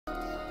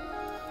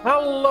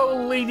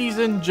Hello ladies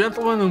and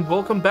gentlemen, and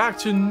welcome back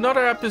to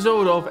another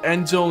episode of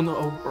Endzone,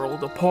 A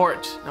World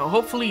Apart. Now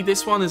hopefully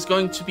this one is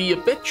going to be a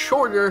bit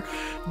shorter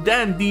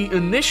than the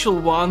initial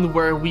one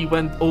where we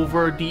went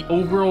over the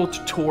overall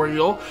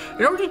tutorial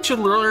in order to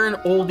learn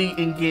all the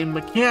in-game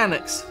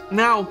mechanics.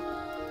 Now,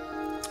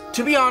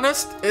 to be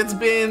honest, it's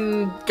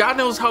been God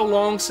knows how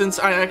long since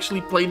I actually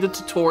played the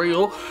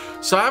tutorial,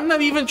 so I'm not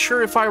even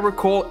sure if I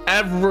recall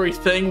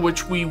everything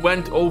which we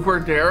went over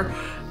there.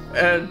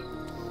 And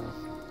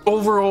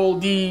overall,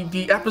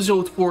 the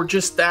episode for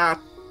just that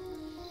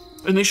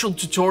initial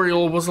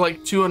tutorial was like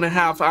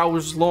 2.5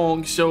 hours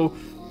long, so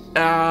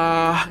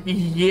I'm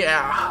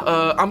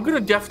gonna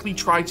definitely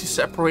try to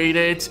separate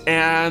it,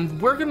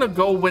 and we're gonna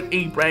go with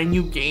a brand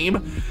new game.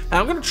 And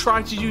I'm gonna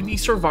try to do the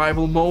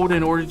survival mode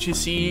in order to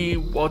see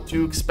what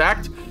to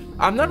expect.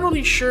 I'm not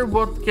really sure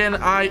what can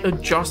I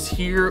adjust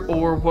here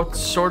or what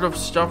sort of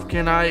stuff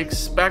can I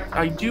expect.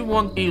 I do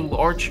want a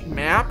large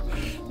map.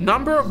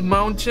 Number of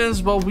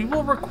mountains, well, we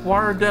will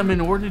require them in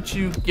order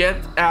to get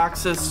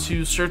access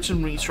to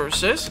certain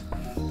resources.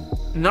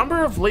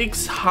 Number of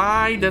lakes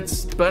high,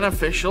 that's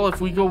beneficial.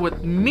 If we go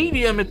with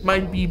medium, it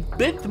might be a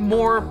bit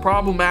more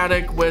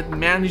problematic with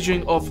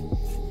managing of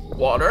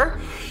water.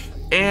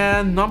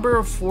 And number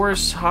of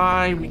forests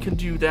high, we can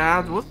do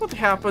that. What would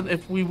happen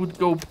if we would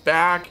go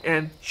back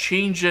and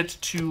change it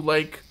to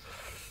like...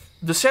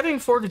 The setting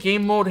for the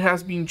game mode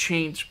has been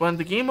changed. When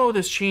the game mode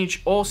is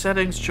changed, all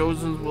settings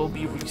chosen will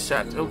be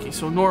reset. Okay,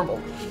 so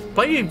normal.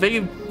 Play a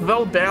very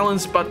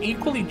well-balanced but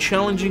equally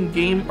challenging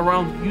game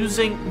around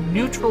using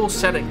neutral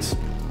settings.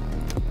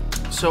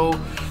 So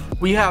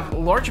we have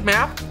large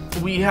map,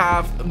 we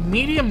have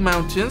medium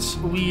mountains,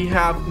 we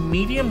have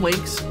medium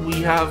lakes,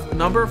 we have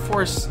number of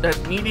forests at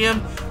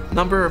medium,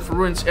 number of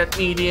ruins at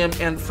medium,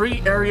 and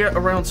free area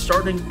around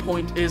starting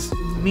point is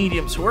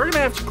medium. So we're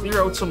gonna have to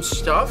clear out some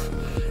stuff,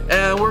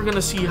 and we're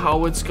gonna see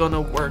how it's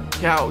gonna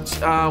work out.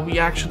 We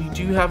actually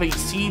do have a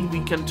seed.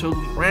 We can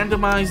totally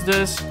randomize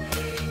this.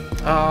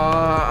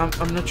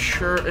 I'm not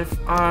sure if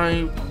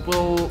I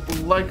will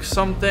like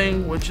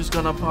something which is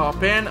gonna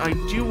pop in. I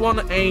do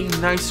want a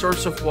nice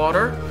source of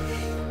water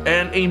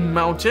and a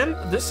mountain.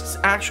 This is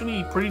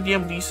actually a pretty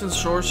damn decent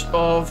source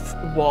of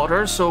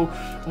water, so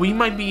we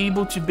might be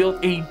able to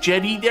build a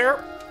jetty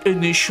there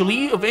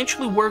initially.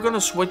 Eventually we're gonna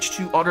switch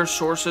to other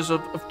sources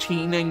of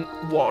obtaining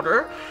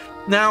water.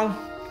 Now,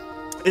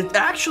 it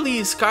actually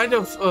is kind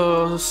of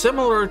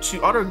similar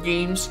to other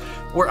games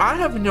where I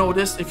have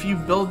noticed if you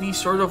build these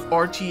sort of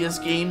RTS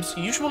games,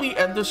 usually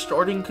at the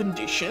starting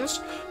conditions,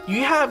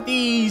 you have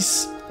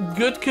these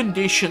good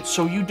conditions,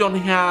 so you don't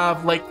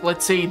have, like,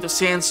 let's say the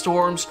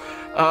sandstorms,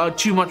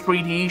 too much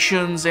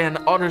radiations and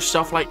other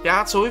stuff like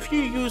that. So if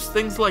you use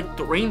things like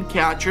the rain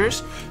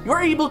catchers, you're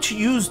able to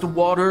use the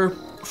water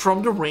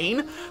from the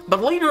rain, but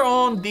later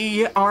on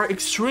they are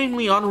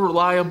extremely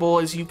unreliable,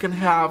 as you can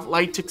have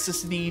light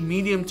toxicity,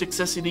 medium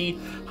toxicity,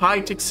 high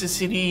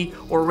toxicity,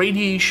 or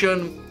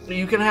radiation.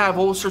 You can have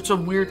all sorts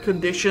of weird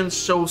conditions,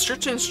 so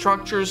certain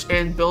structures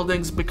and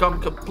buildings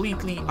become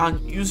completely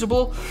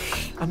unusable.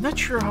 I'm not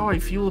sure how I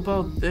feel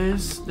about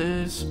this,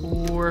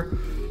 or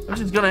I'm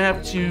just gonna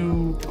have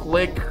to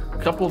click a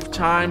couple of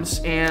times,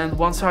 and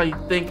once I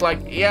think like,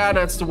 yeah,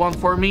 that's the one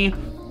for me,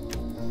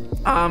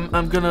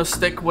 I'm gonna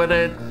stick with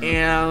it,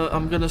 and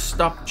I'm gonna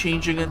stop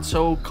changing it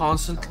so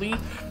constantly.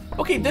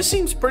 Okay, this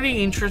seems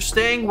pretty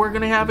interesting. We're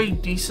gonna have a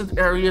decent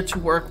area to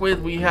work with.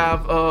 We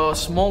have a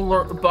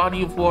smaller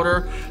body of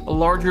water, a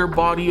larger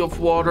body of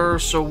water,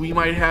 so we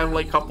might have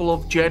like a couple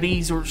of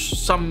jetties or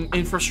some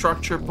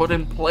infrastructure put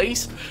in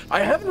place. I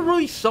haven't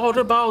really thought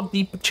about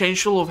the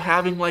potential of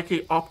having like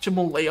an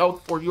optimal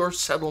layout for your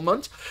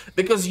settlement,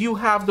 because you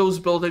have those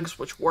buildings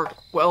which work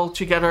well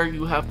together,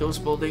 you have those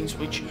buildings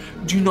which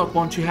do not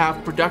want to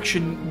have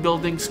production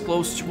buildings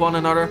close to one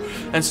another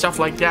and stuff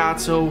like that.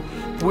 So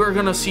we're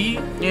gonna see,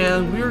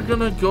 and we're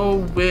gonna go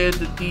with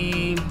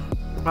the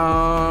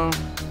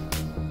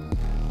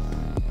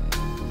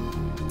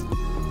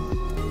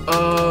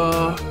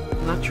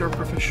not your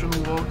professional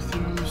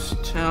walkthroughs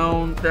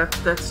town,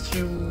 that's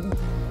too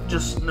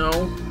just no.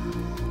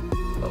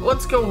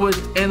 Let's go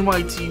with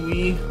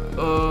nypw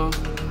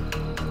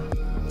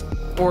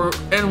or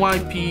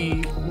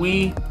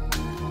nypw.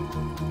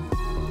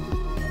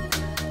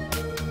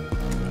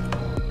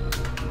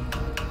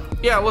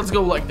 Yeah, let's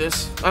go like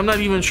this. I'm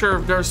not even sure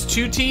if there's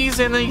two T's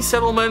in a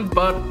settlement,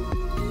 but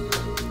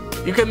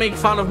you can make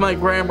fun of my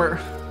grammar.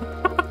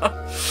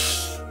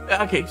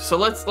 Okay, so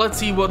let's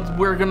see what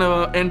we're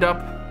gonna end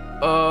up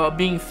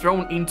being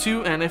thrown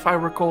into, and if I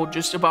recall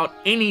just about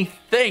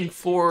anything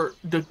for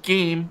the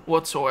game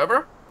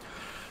whatsoever.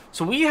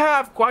 So we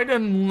have quite a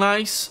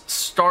nice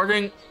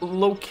starting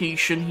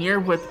location here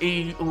with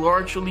a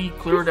largely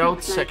cleared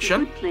out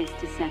section. This looks like a good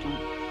place to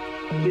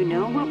settle. You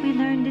know what we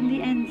learned in the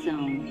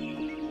Endzone.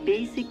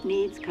 Basic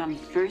needs come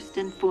first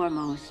and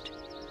foremost.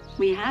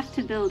 We have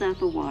to build up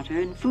a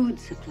water and food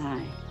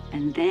supply,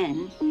 and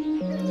then...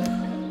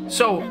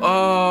 So,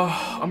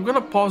 I'm gonna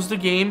pause the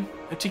game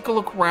and take a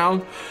look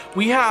around.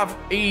 We have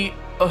a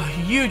a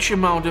huge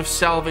amount of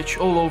salvage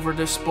all over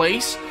this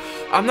place.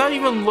 I'm not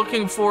even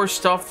looking for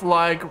stuff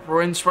like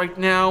ruins right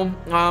now.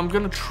 I'm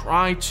gonna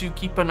try to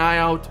keep an eye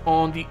out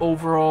on the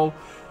overall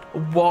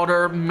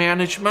water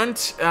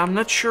management. I'm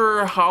not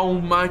sure how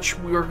much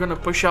we're gonna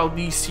push out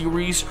these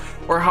series,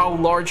 or how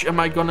large am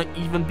I gonna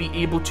even be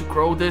able to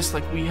grow this.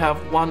 Like, we have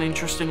one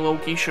interesting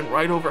location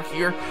right over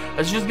here.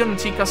 It's just gonna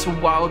take us a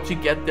while to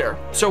get there.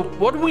 So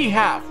what do we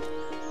have?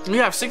 We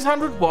have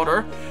 600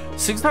 water,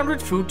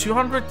 600 food,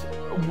 200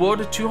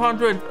 wood,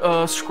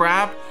 200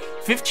 scrap,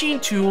 15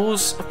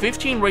 tools,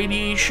 15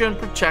 radiation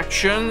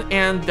protection,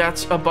 and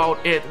that's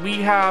about it. We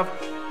have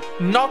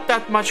not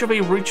that much of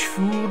a rich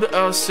food,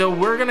 so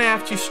we're gonna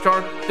have to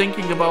start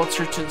thinking about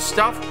certain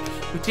stuff.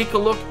 We take a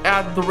look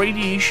at the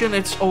radiation,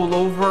 it's all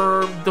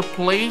over the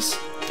place.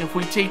 If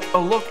we take a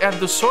look at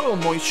the soil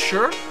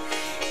moisture,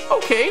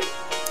 okay,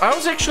 I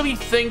was actually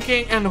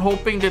thinking and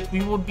hoping that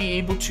we would be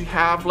able to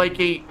have like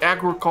a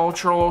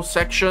agricultural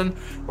section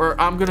where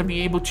I'm gonna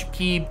be able to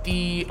keep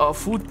the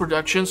food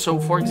production. So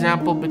for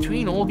example,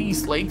 between all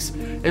these lakes,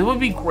 it would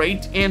be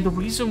great. And the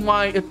reason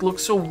why it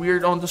looks so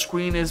weird on the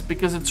screen is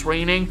because it's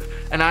raining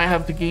and I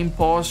have the game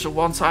paused. So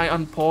once I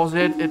unpause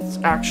it, it's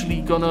actually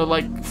gonna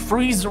like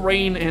freeze the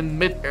rain in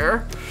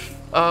mid-air.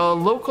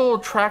 Local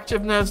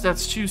attractiveness,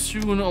 that's too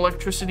soon.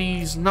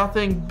 Electricity is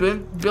nothing.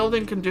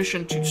 Building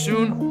condition, too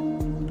soon.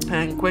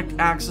 And quick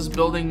access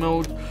building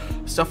mode,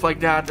 stuff like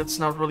that, that's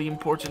not really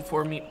important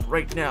for me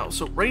right now.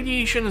 So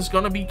radiation is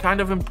gonna be kind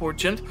of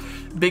important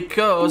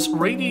because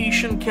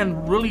radiation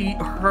can really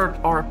hurt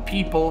our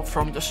people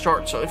from the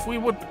start. So if we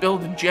would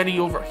build a jetty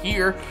over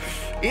here,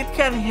 it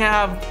can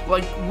have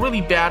like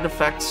really bad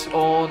effects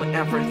on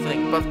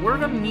everything. But we're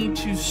gonna need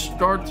to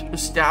start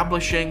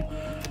establishing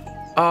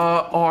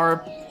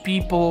our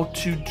people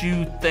to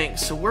do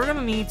things. So we're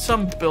gonna need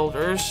some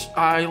builders.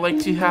 I like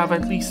to have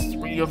at least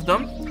 3 of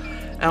them.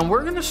 And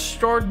we're gonna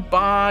start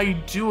by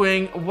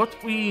doing what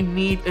we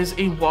need is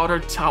a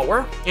water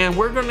tower. And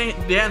we're gonna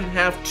then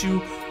have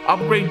to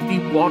upgrade the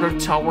water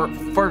tower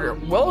further.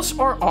 Wells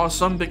are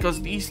awesome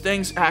because these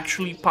things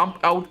actually pump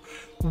out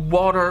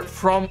water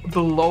from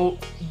below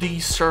the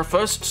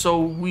surface,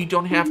 so we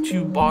don't have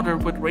to bother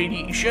with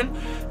radiation.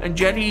 And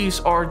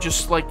jetties are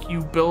just like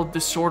you build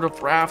this sort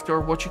of raft,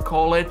 or what you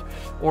call it,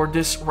 or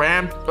this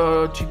ramp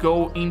to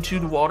go into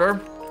the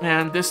water.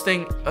 And this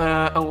thing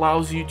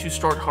allows you to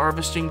start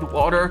harvesting the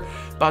water,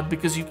 but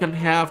because you can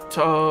have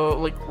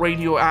like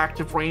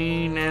radioactive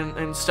rain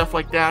and stuff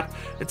like that,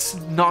 it's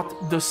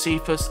not the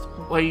safest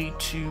way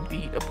to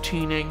be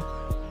obtaining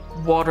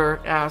water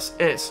as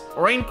is.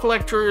 Rain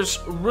collectors,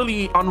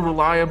 really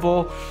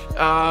unreliable.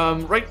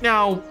 Right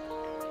now,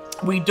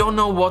 we don't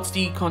know what's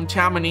the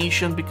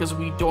contamination because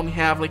we don't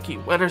have like a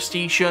weather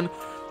station.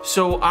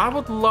 So I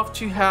would love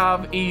to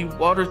have a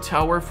water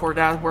tower. For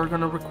that, we're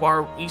gonna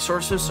require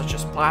resources such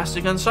as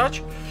plastic and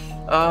such.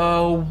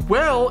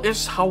 Well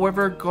is,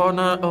 however,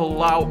 gonna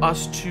allow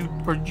us to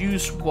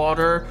produce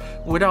water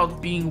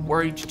without being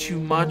worried too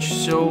much.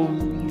 So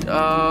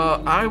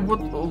I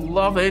would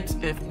love it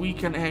if we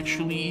can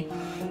actually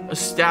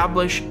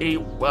establish a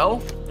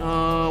well.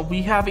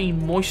 We have a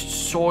moist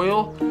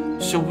soil,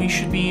 so we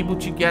should be able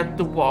to get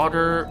the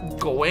water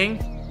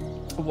going.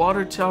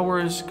 Water tower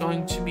is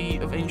going to be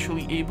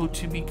eventually able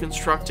to be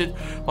constructed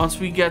once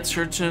we get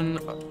certain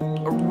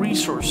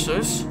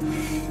resources.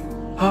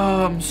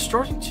 I'm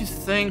starting to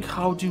think,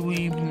 how do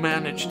we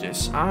manage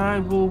this? I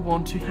will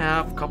want to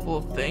have a couple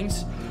of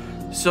things.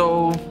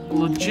 So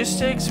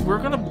logistics, we're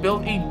gonna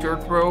build a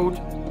dirt road,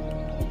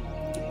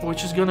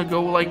 which is gonna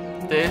go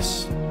like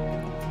this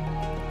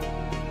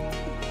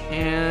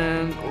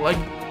and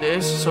like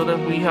this, so that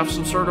we have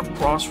some sort of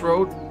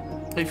crossroad.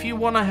 If you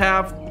want to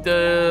have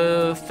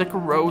the thicker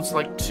roads,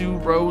 like 2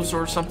 rows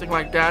or something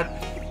like that,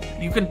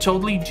 you can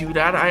totally do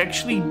that. I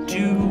actually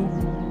do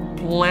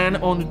plan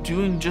on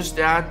doing just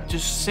that,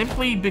 just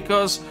simply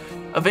because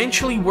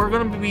eventually we're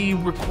going to be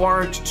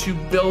required to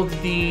build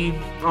the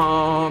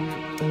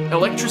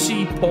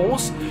electricity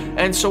poles.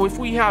 And so if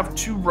we have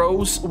 2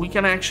 rows, we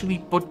can actually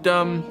put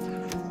them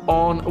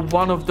on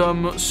one of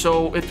them,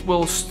 so it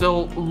will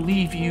still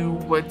leave you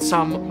with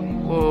some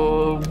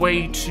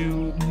way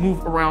to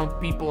move around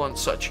people and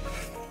such.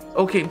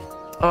 Okay,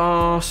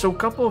 so a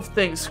couple of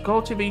things.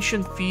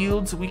 Cultivation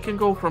fields, we can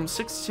go from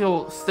 6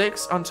 till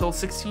 6 until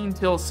 16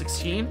 till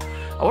 16.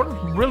 I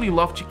would really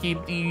love to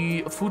keep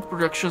the food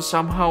production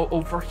somehow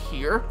over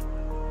here.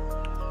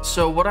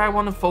 So what I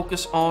want to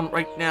focus on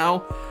right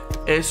now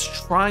is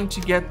trying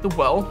to get the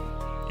well,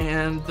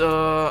 and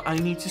I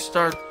need to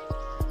start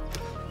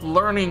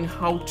learning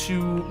how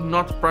to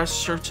not press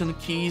certain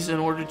keys in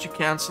order to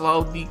cancel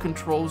out the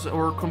controls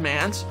or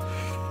commands.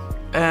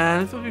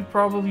 And it would be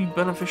probably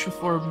beneficial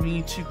for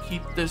me to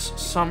keep this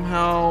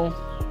somehow.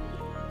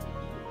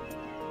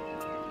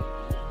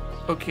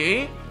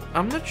 Okay,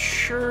 I'm not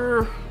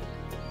sure.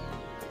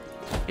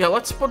 Yeah,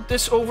 let's put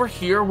this over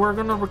here. We're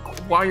gonna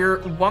require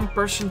 1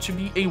 person to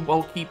be a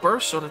well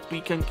keeper so that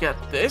we can get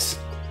this.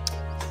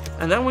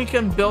 And then we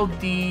can build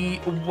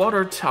the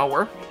water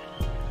tower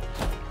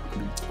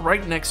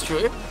right next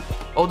to it.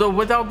 Although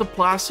without the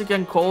plastic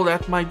and coal,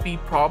 that might be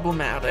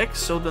problematic.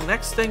 So the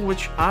next thing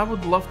which I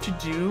would love to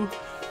do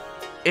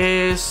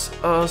is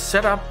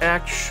set up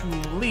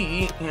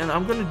actually, and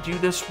I'm gonna do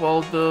this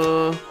while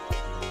the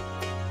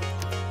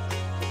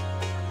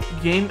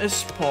game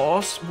is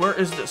paused. Where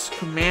is this?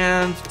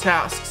 Command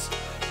tasks.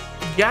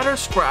 Gather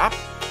scrap.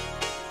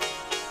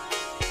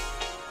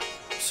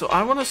 So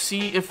I want to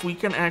see if we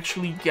can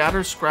actually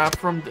gather scrap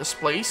from this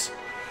place.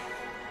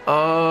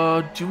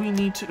 Do we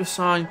need to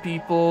assign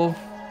people?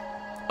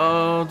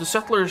 The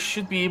settlers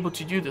should be able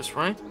to do this,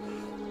 right?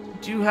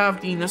 Do have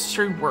the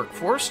necessary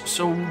workforce.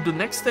 So the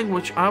next thing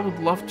which I would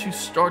love to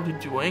start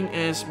doing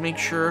is make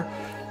sure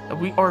that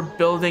we are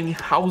building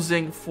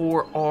housing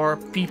for our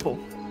people.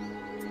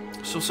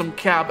 So some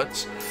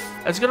cabins.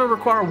 It's gonna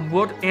require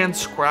wood and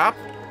scrap.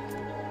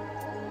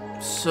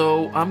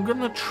 So I'm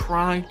gonna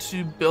try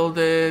to build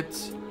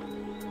it,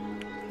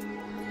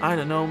 I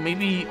don't know,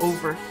 maybe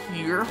over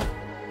here.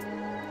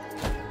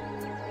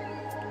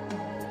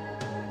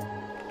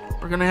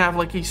 We're gonna have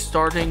like a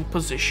starting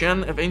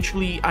position.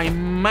 Eventually, I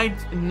might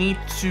need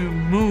to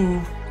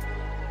move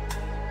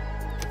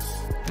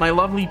my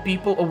lovely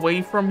people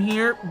away from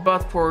here,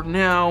 but for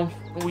now,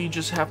 we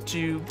just have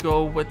to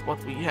go with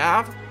what we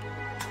have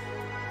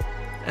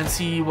and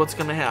see what's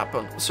gonna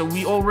happen. So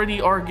we already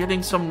are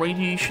getting some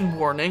radiation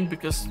warning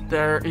because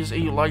there is a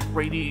light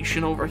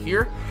radiation over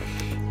here,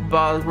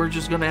 but we're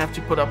just gonna have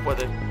to put up with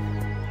it.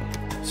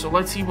 So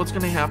let's see what's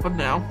gonna happen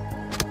now.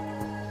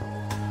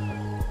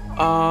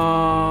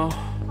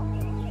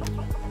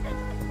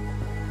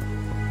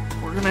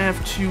 We're gonna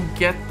have to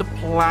get the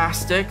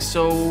plastic,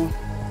 so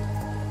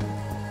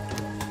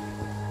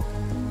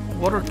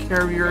water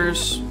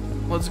carriers,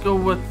 let's go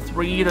with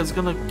 3. That's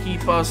gonna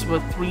keep us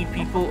with 3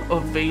 people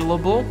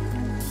available.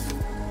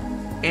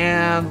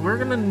 And we're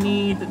gonna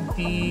need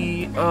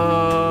the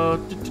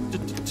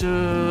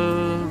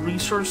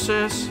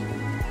resources.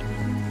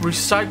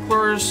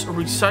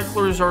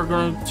 Recyclers are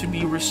going to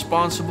be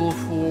responsible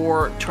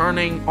for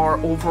turning our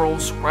overall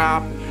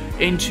scrap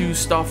into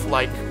stuff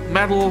like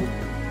metal,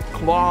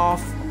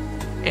 cloth,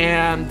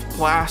 and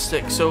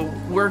plastic. So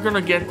we're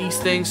gonna get these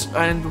things,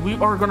 and we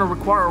are gonna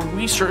require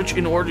research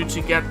in order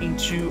to get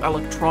into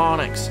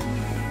electronics.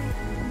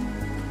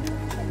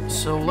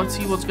 So let's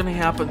see what's gonna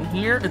happen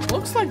here. It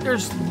looks like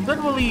there's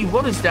literally,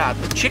 what is that?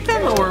 A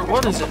chicken or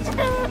what is it?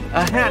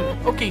 A hen.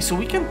 Okay, so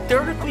we can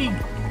theoretically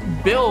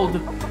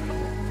build.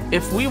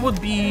 If we would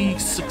be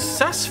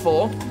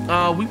successful,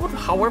 we would,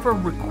 however,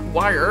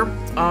 require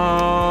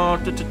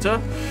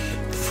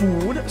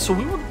food. So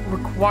we would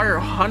require a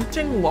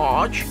hunting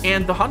lodge,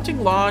 and the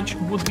hunting lodge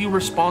would be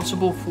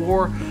responsible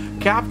for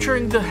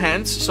capturing the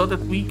hens so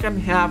that we can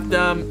have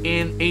them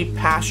in a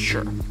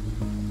pasture.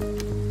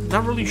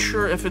 Not really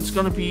sure if it's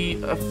going to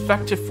be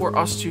effective for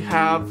us to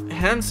have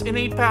hens in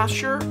a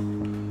pasture,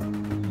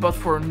 but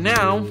for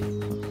now,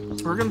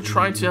 we're going to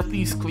try to at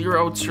least clear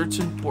out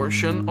certain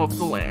portion of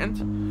the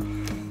land.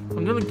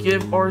 I'm gonna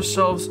give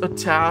ourselves a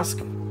task.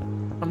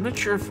 I'm not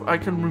sure if I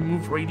can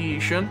remove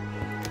radiation,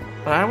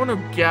 but I want to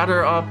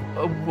gather up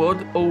a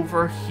wood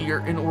over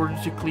here in order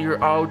to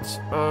clear out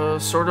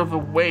sort of a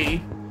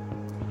way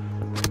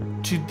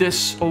to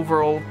this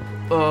overall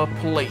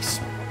place.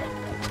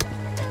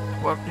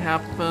 What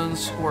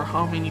happens, or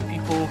how many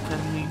people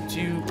can we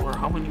do, or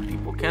how many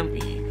people can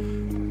we?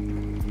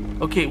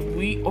 Okay,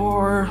 we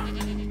are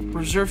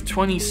reserve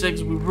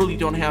 26. We really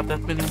don't have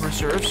that many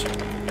reserves.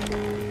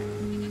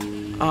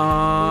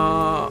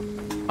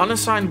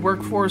 Unassigned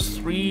workforce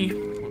 3,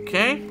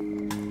 okay.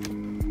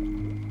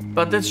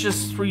 But that's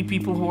just 3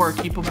 people who are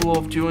capable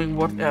of doing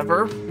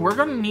whatever. We're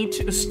gonna need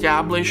to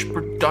establish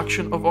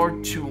production of our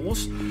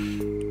tools.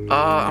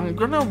 I'm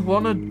gonna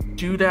wanna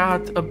do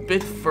that a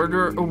bit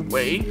further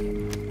away.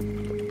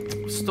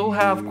 Still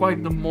have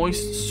quite the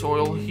moist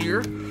soil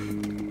here.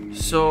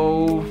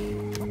 So,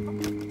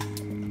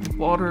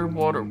 water.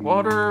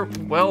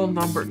 Well,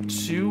 number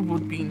 2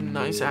 would be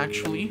nice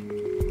actually.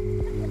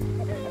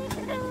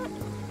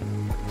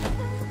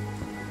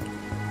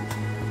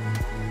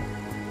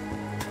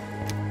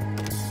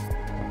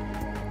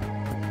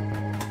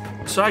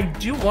 So I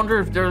do wonder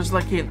if there's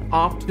like an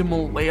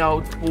optimal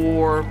layout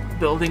for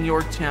building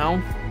your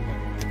town.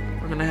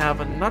 We're gonna have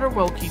another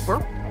well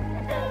keeper.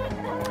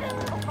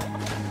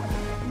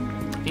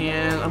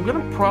 And I'm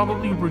gonna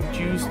probably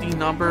reduce the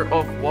number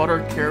of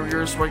water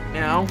carriers right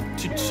now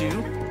to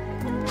 2.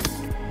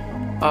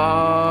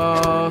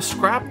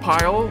 Scrap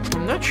pile.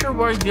 I'm not sure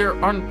why they're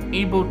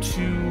unable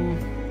to...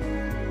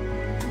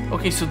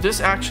 Okay, so this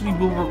actually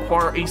will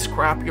require a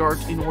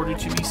scrapyard in order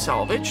to be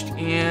salvaged.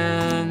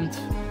 And...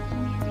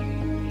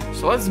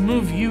 so let's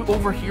move you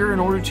over here in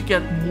order to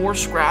get more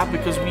scrap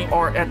because we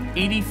are at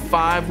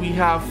 85. We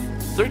have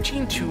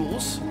 13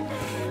 tools.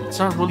 It's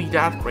not really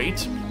that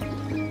great.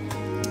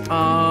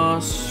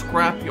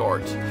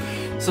 Scrapyard.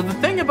 So the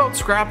thing about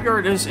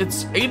scrapyard is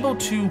it's able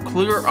to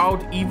clear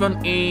out even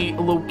a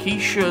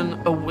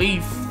location away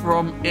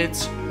from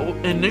its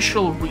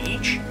initial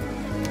reach.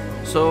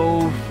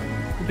 So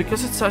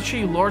because it's such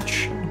a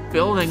large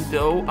building,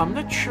 though, I'm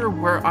not sure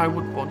where I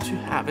would want to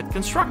have it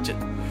constructed.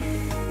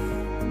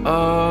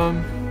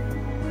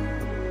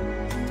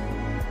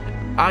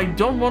 I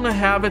don't want to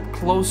have it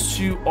close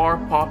to our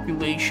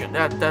population.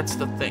 That's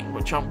the thing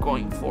which I'm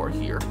going for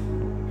here.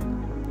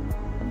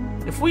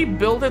 If we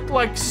build it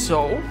like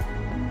so,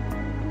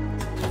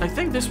 I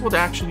think this would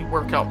actually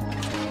work out.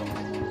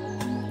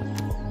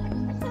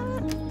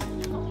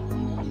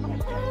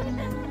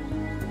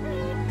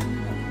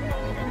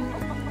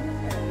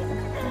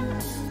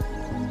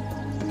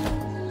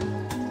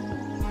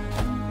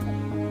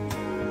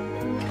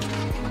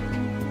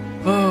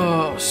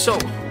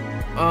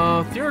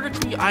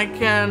 Theoretically, I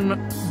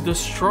can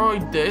destroy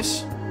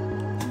this,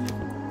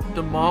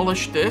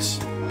 demolish this,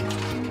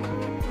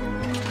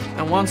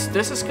 and once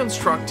this is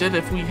constructed,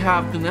 if we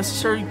have the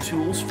necessary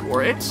tools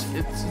for it,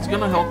 it's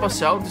gonna help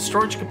us out. The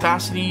storage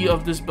capacity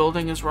of this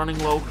building is running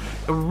low.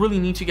 I really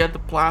need to get the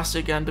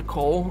plastic and the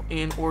coal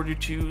in order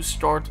to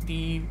start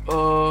the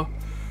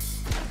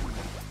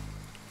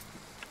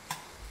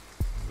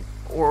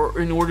or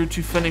in order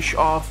to finish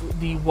off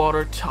the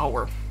water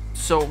tower.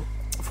 So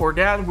for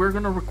that, we're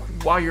gonna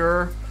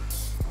require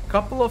a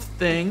couple of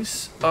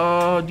things.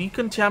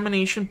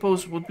 Decontamination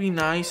post would be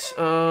nice.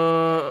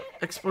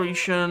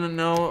 Exploration,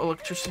 no.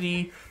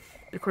 Electricity,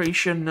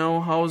 decoration, no.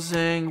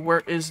 Housing,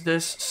 where is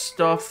this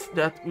stuff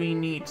that we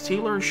need?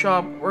 Tailor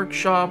shop,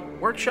 workshop.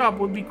 Workshop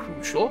would be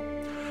crucial.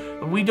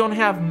 We don't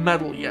have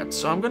metal yet,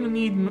 so I'm gonna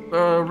need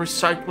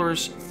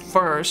recyclers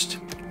first.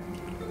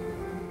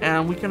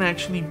 And we can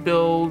actually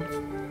build,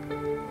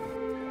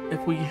 if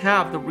we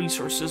have the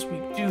resources. We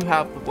do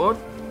have the wood.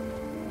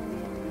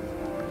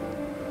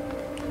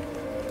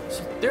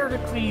 So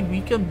theoretically,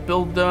 we can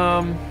build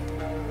them.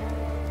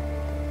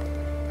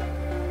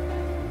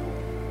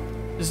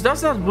 This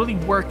does not really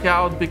work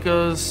out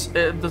because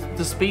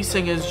the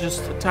spacing is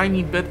just a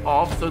tiny bit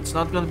off, so it's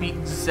not going to be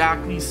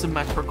exactly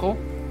symmetrical.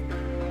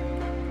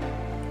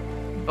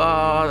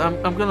 But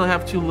I'm going to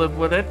have to live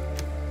with it.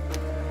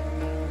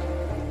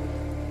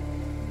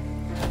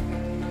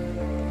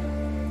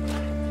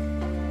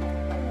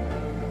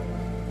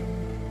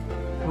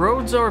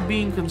 Roads are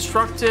being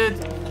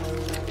constructed.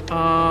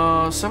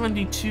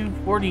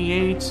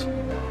 7248.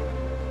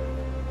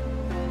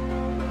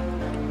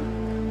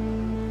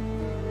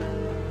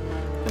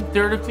 Can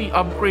theoretically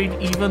upgrade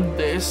even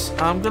this.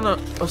 I'm gonna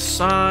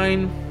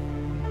assign.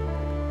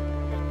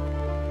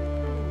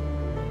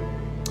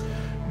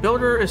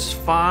 Builder is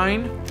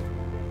fine.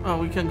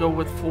 We can go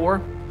with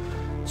 4.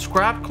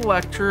 Scrap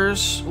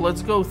collectors.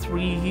 Let's go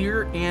 3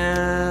 here,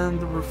 and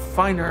the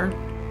refiner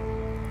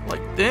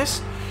like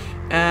this.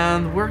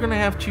 And we're gonna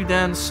have to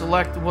then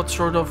select what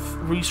sort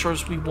of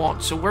resource we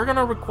want. So we're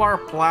gonna require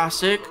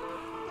plastic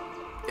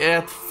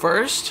at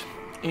first,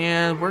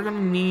 and we're gonna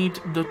need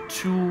the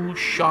tool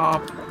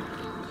shop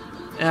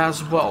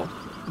as well,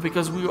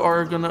 because we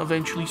are gonna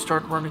eventually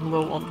start running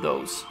low on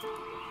those.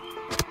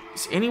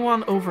 Is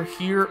anyone over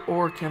here,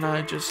 or can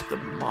I just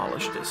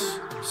demolish this?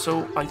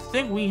 So I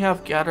think we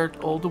have gathered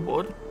all the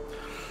wood.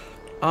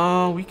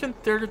 We can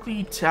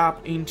theoretically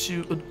tap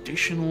into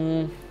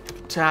additional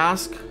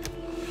task.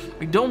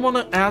 I don't want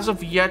to, as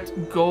of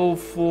yet, go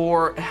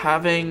for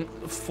having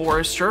a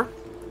forester.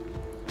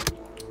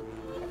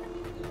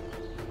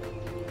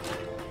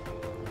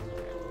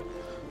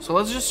 So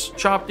let's just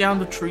chop down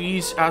the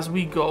trees as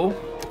we go.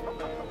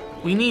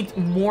 We need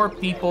more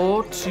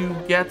people to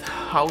get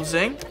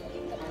housing.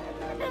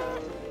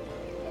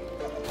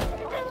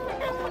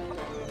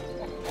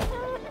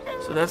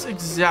 So that's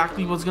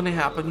exactly what's going to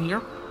happen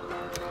here.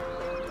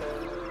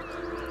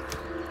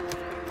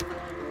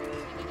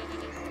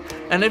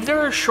 And if there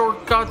are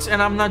shortcuts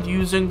and I'm not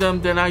using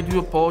them, then I do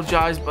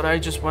apologize, but I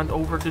just went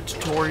over the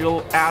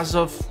tutorial as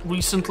of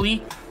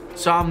recently,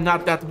 so I'm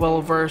not that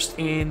well versed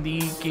in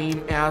the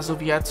game as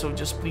of yet, so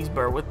just please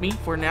bear with me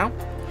for now.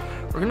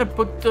 We're gonna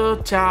put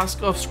the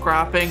task of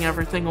scrapping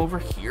everything over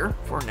here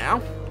for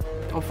now.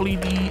 Hopefully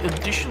the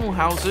additional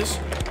houses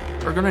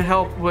are gonna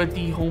help with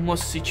the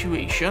homeless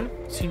situation.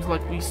 Seems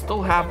like we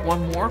still have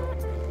one more.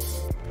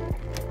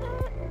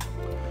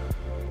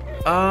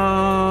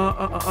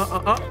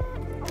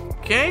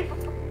 Okay.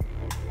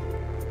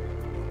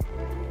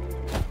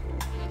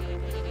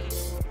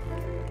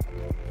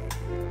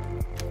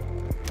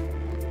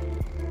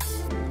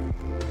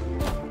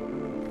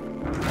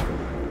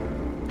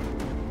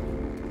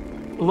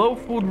 Low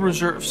food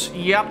reserves.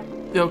 Yep.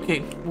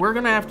 Okay. We're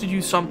gonna have to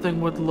do something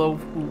with low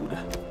food.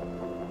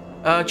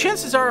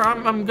 Chances are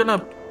I'm gonna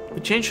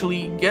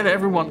potentially get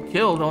everyone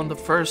killed on the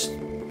first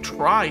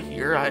try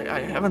here.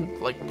 I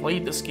haven't like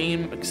played this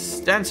game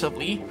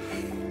extensively.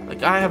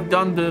 Like, I have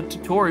done the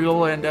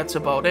tutorial and that's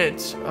about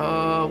it.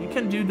 We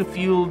can do the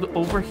field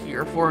over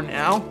here for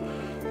now.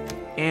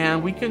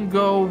 And we can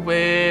go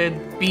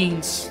with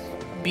beans.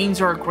 Beans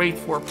are great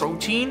for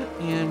protein,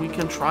 and we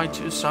can try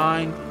to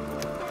assign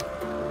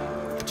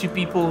 2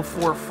 people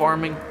for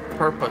farming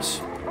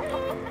purpose.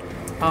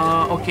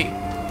 Okay.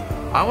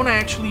 I want to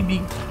actually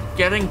be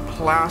getting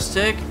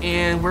plastic,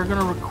 and we're going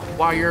to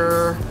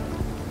require...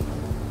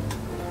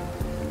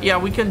 Yeah,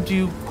 we can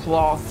do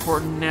cloth for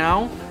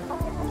now.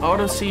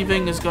 Auto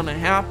saving is gonna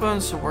happen,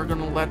 so we're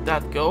gonna let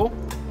that go.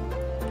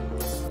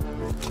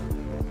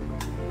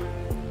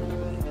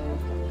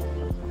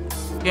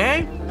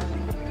 Okay.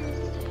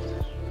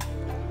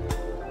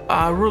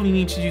 I really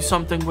need to do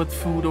something with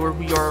food or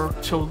we are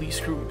totally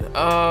screwed.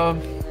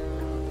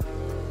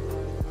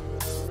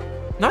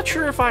 Not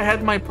sure if I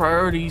had my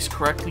priorities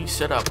correctly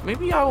set up.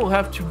 Maybe I will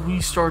have to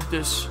restart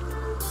this.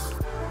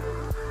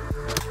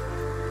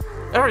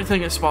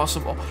 Everything is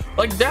possible.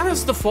 Like, that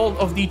is the fault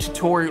of the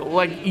tutorial.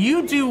 Like,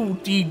 you do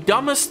the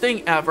dumbest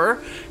thing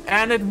ever,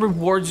 and it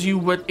rewards you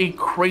with a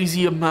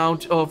crazy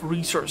amount of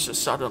resources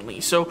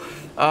suddenly. So,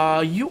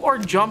 you are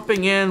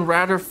jumping in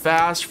rather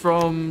fast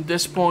from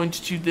this point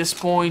to this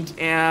point,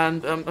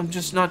 and I'm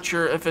just not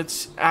sure if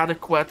it's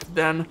adequate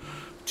then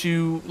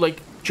to,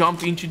 like,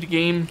 jump into the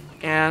game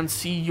and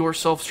see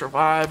yourself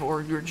survive,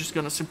 or you're just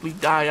gonna simply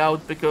die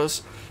out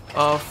because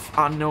of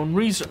unknown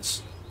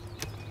reasons.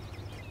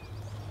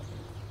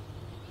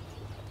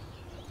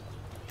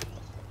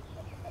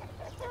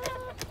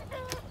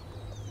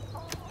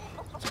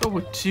 Go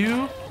with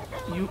 2.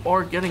 You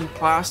are getting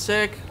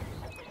plastic.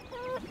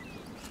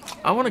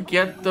 I want to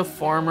get the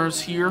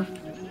farmers here,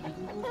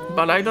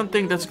 but I don't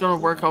think that's gonna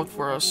work out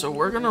for us, so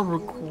we're gonna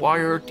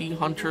require the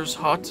hunter's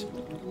hut.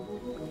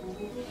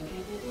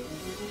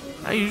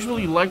 I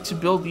usually like to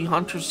build the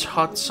hunter's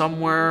hut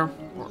somewhere.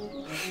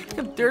 I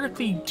can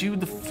theoretically do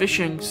the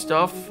fishing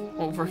stuff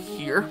over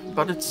here,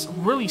 but it's a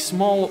really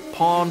small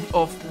pond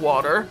of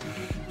water,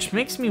 which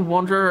makes me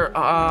wonder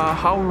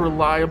how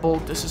reliable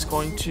this is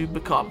going to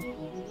become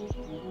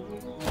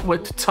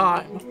with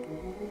time.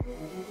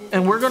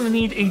 And we're gonna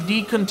need a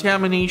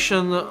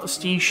decontamination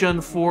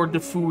station for the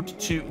food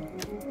too.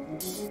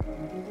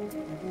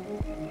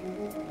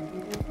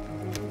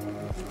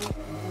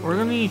 We're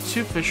gonna need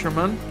 2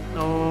 fishermen.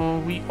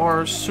 We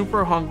are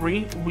super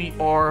hungry. We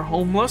are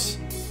homeless.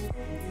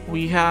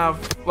 We have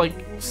like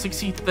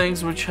 60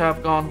 things which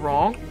have gone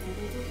wrong,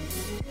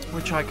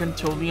 which I can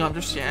totally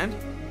understand.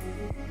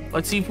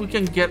 Let's see if we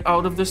can get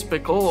out of this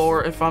pickle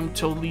or if I'm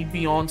totally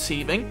beyond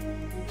saving.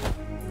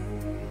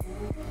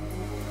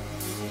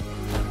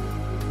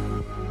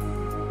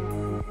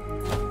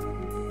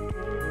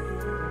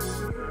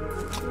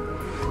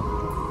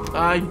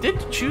 I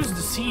did choose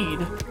the seed.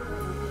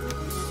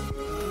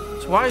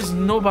 So why is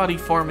nobody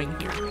farming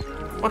here?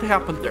 What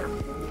happened there?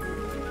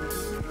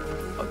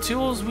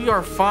 Tools, we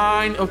are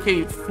fine.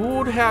 Okay,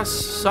 food has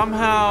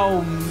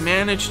somehow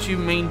managed to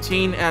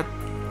maintain at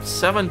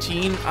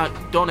 17.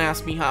 Don't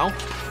ask me how.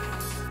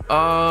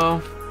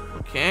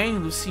 Okay,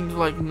 this seems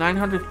like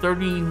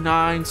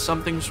 939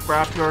 something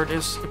scrapyard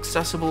is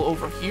accessible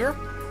over here,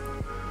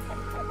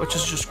 which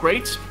is just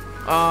great.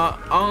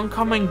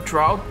 Oncoming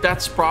drought,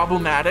 that's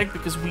problematic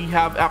because we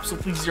have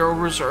absolutely 0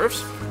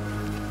 reserves.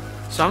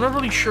 So I'm not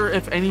really sure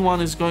if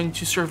anyone is going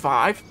to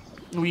survive.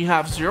 We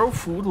have 0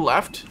 food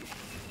left.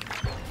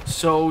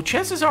 So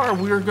chances are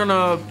we're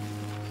gonna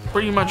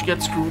pretty much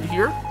get screwed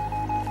here.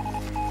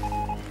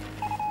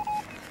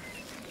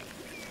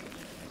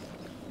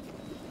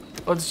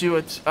 Let's do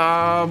it.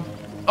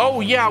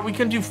 Oh yeah, we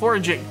can do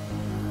foraging.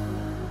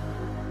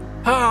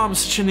 I'm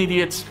such an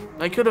idiot.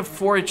 I could have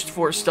foraged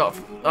for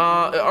stuff.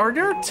 Are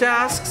there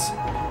tasks?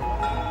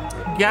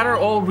 Gather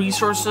all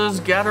resources,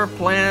 gather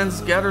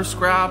plants, gather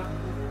scrap.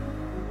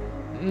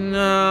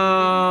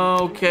 No,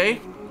 okay.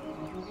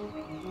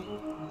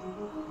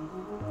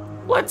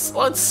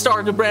 Let's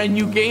start a brand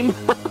new game.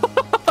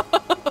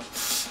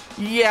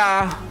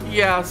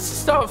 yeah,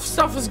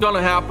 stuff is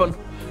gonna happen.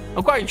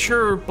 I'm quite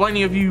sure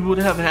plenty of you would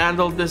have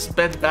handled this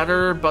bit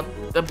better, but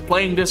I'm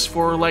playing this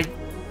for like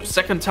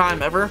 2nd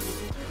time ever.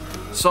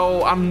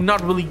 So I'm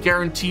not really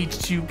guaranteed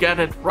to get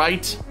it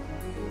right.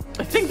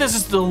 I think this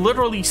is the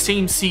literally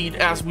same seed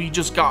as we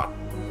just got.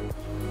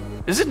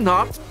 Is it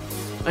not?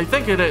 I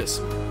think it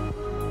is.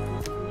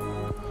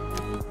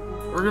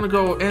 We're gonna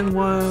go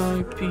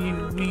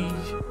nypw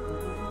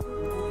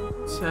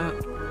set.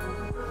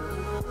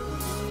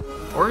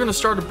 We're gonna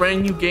start a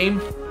brand new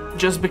game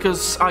just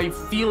because I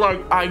feel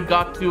like I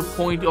got to a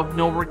point of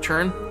no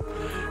return.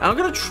 I'm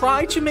gonna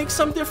try to make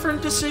some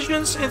different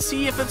decisions and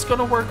see if it's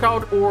gonna work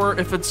out or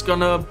if it's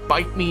gonna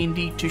bite me in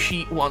the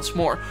tushy once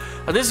more.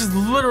 This is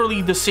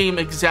literally the same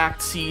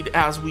exact seed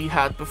as we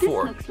had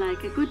before. This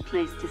looks like a good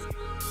place to...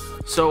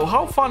 So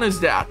how fun is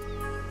that?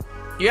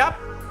 Yep,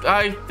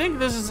 I think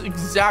this is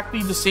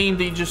exactly the same.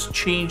 They just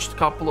changed a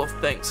couple of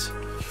things.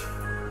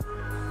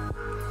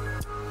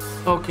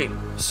 Okay,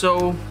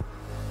 so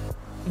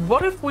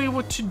what if we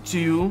were to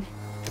do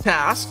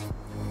task,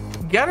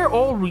 gather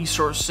all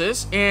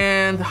resources,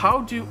 and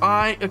how do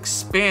I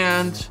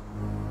expand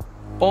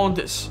on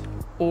this?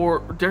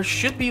 Or there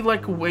should be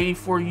like a way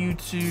for you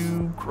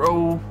to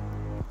grow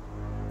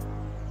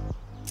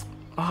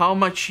how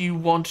much you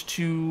want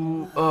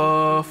to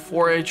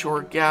forage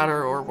or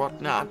gather or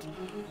whatnot.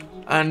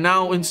 And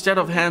now instead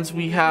of hens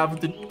we have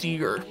the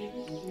deer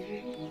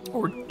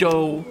or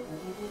doe.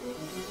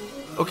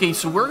 Okay,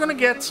 so we're gonna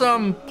get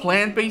some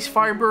plant-based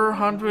fiber,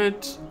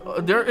 100.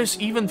 There is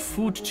even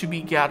food to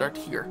be gathered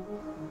here.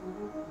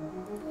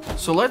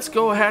 So let's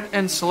go ahead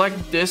and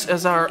select this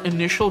as our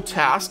initial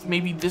task.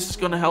 Maybe this is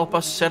going to help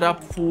us set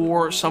up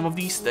for some of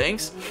these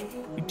things.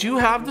 We do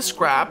have the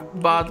scrap,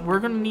 but we're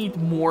going to need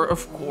more,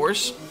 of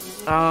course.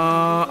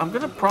 I'm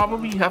going to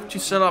probably have to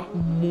set up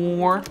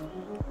more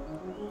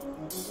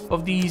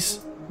of these.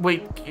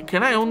 Wait,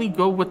 can I only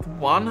go with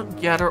one?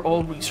 Gather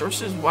all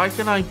resources? Why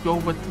can I go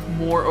with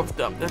more of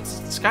them?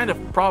 It's kind of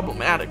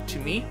problematic to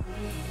me.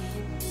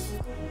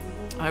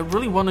 I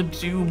really want to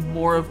do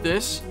more of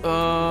this.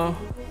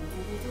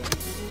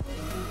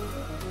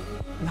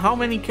 And how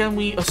many can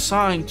we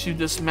assign to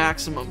this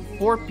maximum?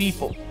 4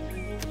 people.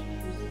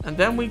 And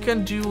then we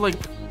can do like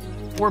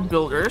 4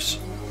 builders.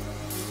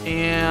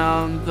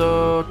 And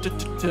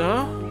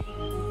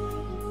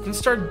can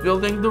start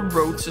building the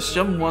road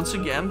system once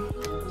again.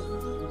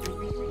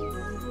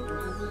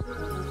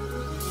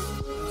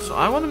 So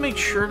I want to make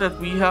sure that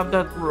we have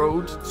that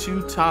road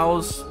 2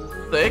 tiles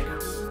thick.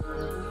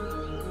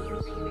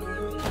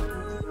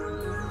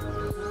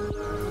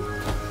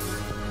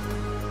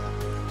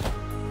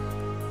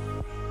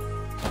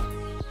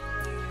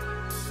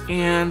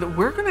 And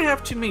we're gonna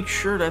have to make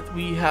sure that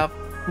we have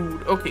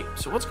food. Okay,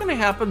 so what's gonna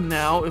happen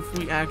now if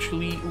we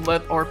actually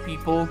let our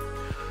people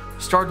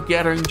start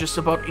gathering just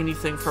about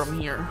anything from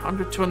here?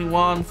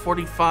 121,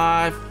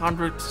 45,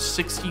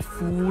 160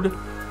 food.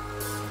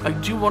 I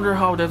do wonder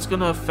how that's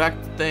gonna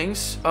affect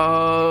things.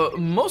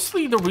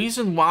 Mostly the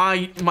reason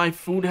why my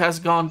food has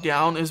gone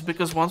down is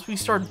because once we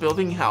start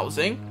building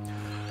housing,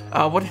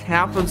 what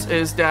happens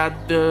is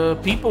that the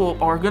people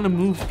are gonna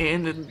move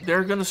in and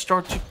they're gonna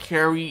start to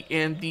carry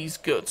in these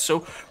goods.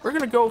 So we're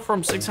gonna go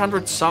from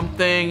 600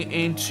 something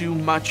into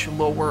much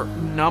lower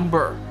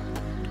number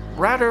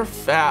rather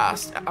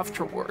fast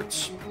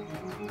afterwards.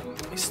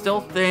 I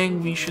still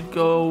think we should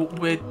go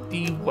with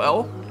the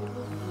well.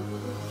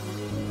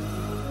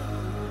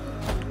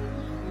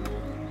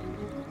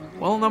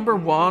 Well, number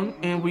 1,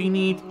 and we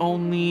need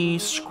only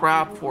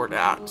scrap for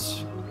that.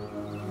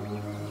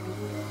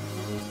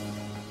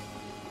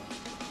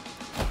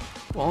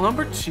 Well,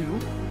 number 2. So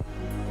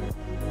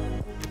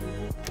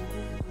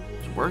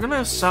we're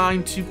gonna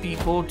assign 2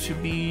 people to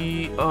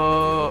be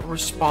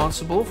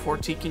responsible for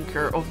taking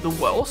care of the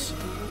wells.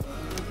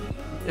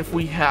 If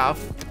we have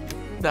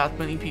that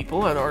many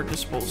people at our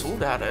disposal,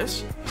 that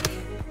is.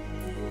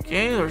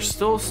 Okay, there's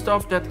still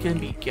stuff that can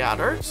be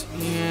gathered.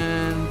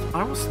 And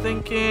I was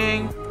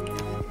thinking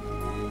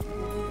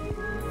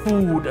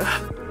food.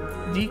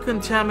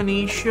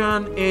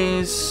 Decontamination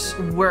is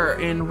where?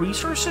 In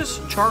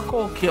resources?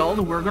 Charcoal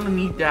kiln. We're gonna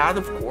need that,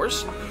 of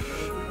course.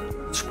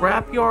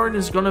 Scrapyard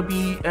is gonna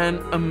be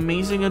an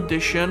amazing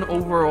addition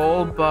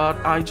overall, but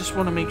I just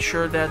want to make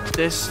sure that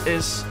this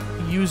is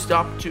used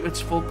up to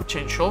its full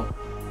potential.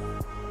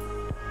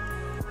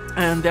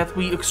 And that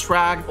we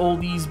extract all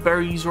these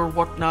berries or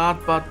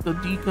whatnot, but the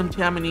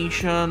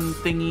decontamination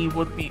thingy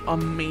would be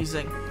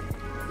amazing.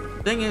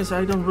 Thing is,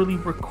 I don't really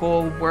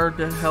recall where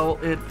the hell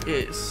it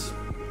is.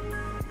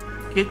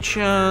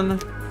 Kitchen,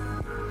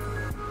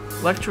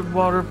 electric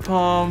water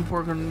pump,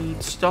 we're gonna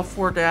need stuff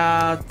for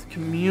that.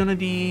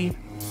 Community,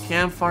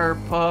 campfire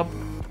pub,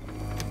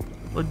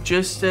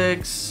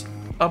 logistics,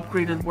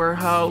 upgraded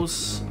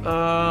warehouse,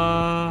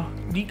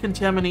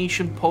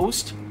 decontamination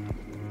post.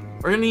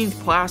 We're gonna need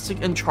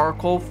plastic and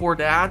charcoal for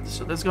that,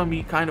 so that's gonna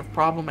be kind of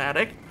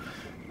problematic.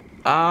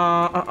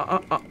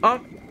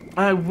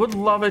 I would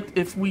love it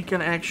if we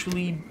can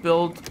actually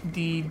build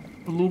the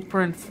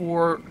blueprint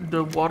for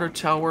the water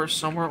tower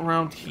somewhere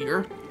around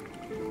here,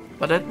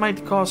 but that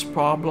might cause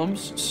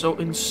problems. So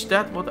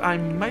instead, what I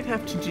might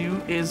have to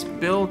do is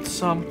build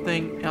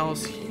something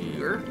else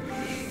here,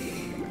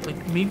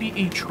 like maybe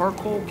a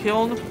charcoal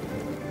kiln.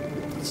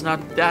 It's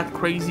not that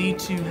crazy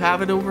to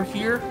have it over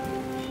here.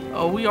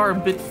 We are a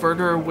bit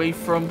further away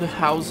from the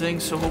housing,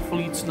 so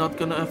hopefully it's not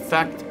gonna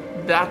affect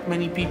that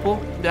many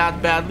people that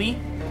badly.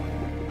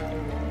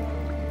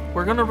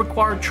 We're gonna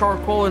require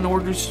charcoal in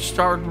order to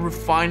start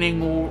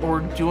refining or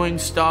doing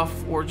stuff,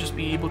 or just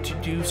be able to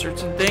do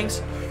certain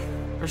things.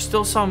 There's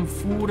still some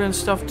food and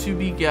stuff to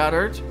be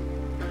gathered.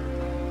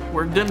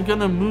 We're then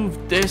gonna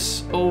move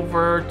this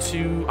over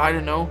to, I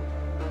don't know,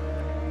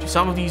 to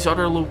some of these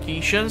other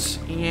locations.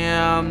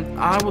 And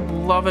I would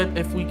love it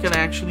if we can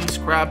actually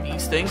scrap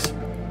these things.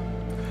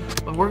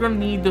 But we're gonna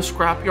need the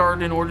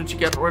scrapyard in order to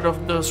get rid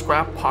of the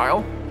scrap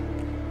pile.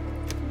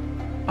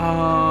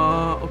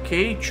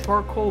 Okay,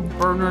 charcoal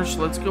burners,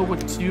 let's go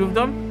with 2 of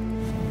them.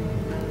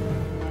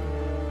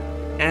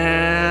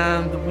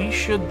 And we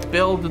should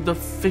build the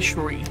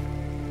fishery.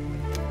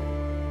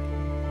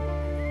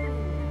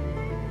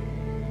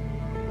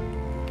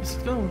 Is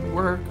it gonna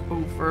work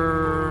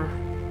over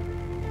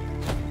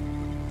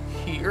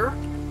here?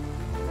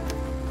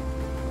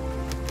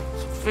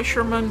 So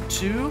fisherman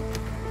 2.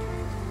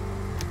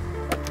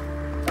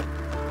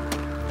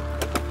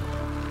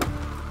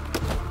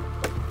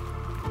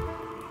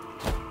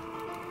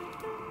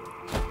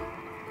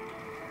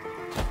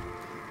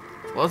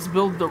 Let's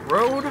build the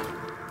road.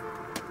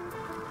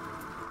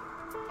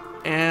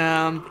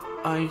 And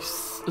I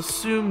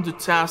assume the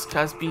task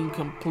has been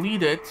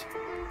completed.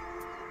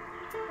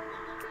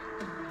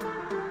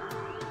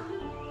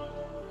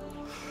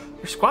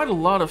 There's quite a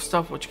lot of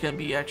stuff which can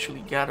be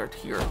actually gathered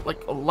here.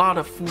 Like a lot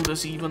of food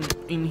is even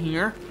in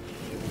here.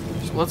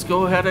 So let's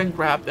go ahead and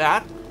grab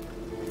that.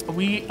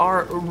 We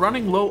are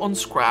running low on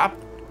scrap,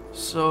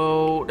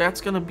 so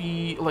that's gonna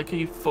be like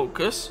a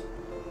focus.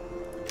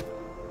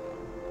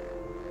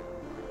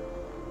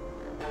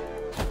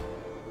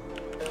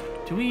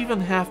 Do we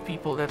even have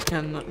people that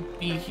can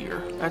be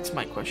here? That's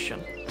my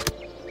question.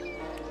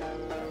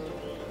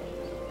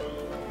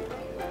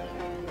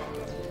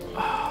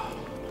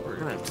 We're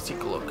gonna have to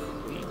take a look.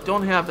 We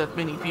don't have that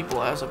many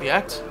people as of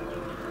yet.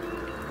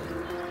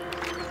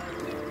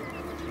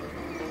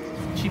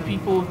 2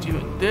 people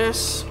doing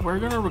this. We're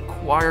gonna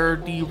require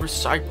the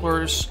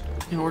recyclers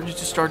in order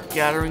to start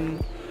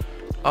gathering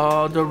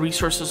the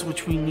resources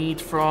which we need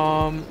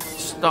from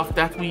stuff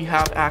that we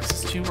have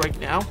access to right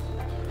now.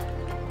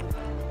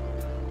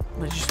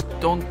 I just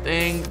don't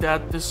think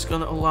that this is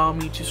gonna allow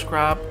me to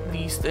scrap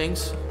these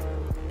things.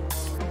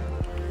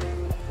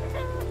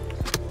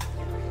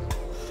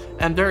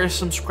 And there is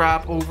some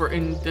scrap over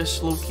in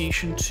this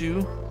location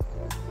too.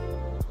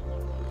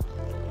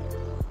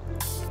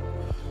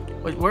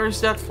 Wait, where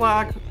is that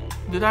flag?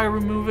 Did I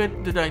remove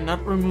it? Did I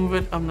not remove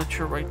it? I'm not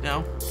sure right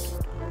now.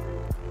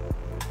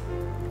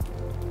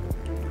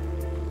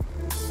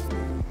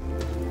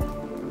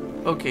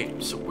 Okay,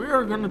 so we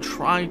are gonna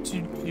try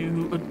to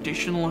do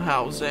additional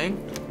housing.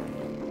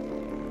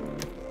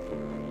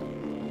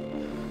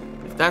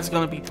 If that's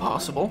gonna be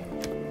possible.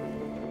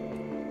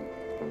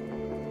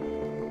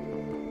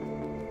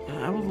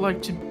 And I would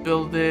like to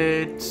build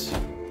it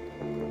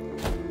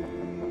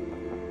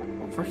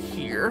over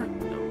here.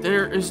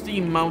 There is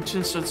the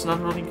mountain, so it's not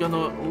really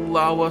gonna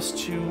allow us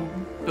to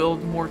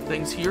build more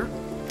things here.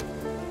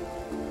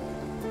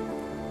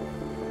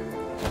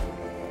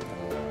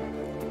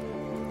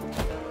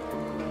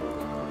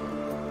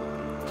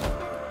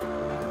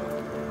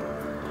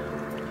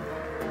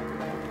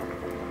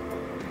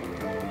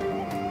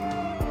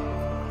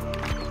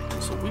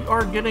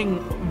 Are getting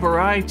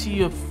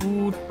variety of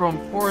food from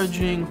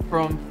foraging,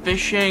 from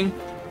fishing.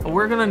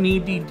 We're gonna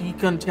need the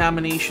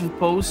decontamination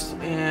post,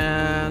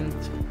 and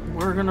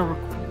we're gonna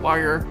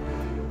require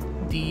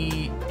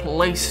the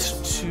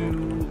place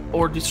to,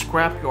 or the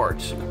scrapyard.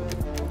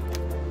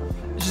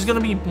 This is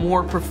gonna be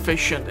more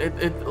proficient.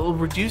 It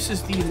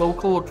reduces the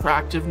local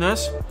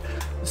attractiveness.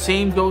 The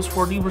same goes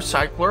for the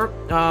recycler.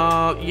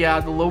 Yeah,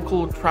 the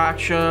local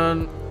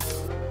attraction,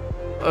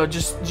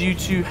 just due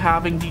to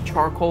having the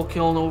charcoal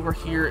kiln over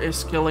here,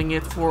 is killing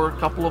it for a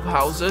couple of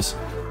houses.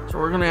 So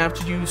we're gonna have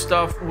to do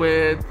stuff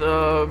with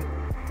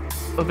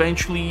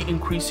eventually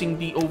increasing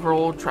the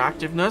overall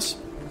attractiveness.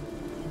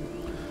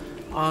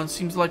 It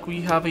seems like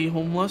we have a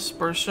homeless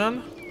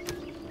person.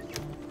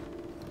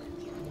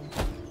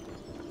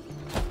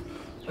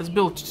 Let's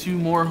build 2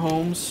 more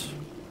homes.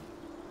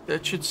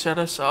 That should set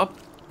us up.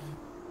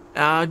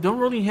 I don't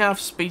really have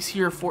space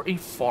here for a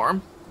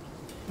farm,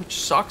 which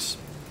sucks.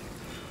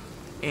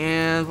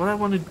 And what I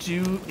want to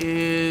do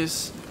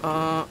is,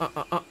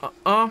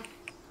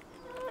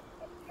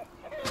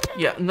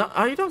 yeah, no,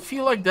 I don't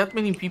feel like that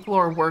many people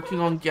are working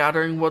on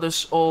gathering what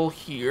is all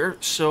here,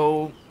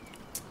 so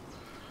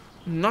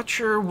I'm not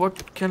sure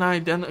what can I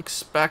then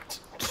expect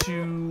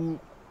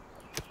to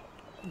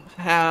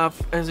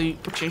have as a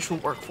potential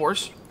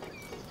workforce.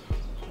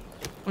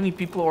 Many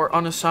people are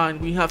unassigned.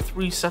 We have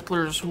 3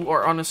 settlers who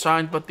are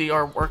unassigned, but they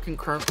are working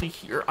currently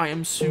here. I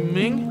am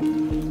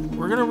assuming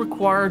we're gonna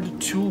require the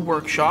tool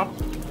workshop,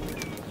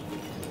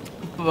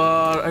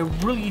 but I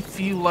really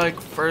feel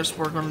like first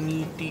we're gonna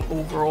need the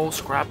overall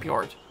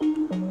scrapyard.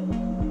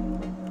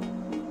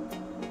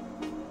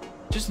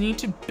 Just need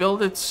to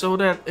build it so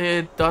that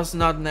it does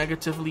not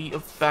negatively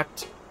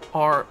affect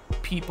our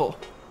people.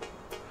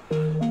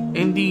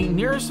 In the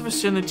nearest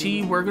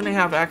vicinity, we're gonna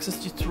have access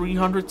to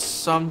 300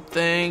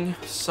 something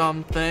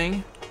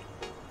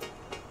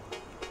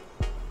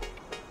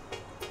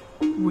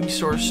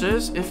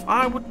resources. If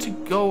I were to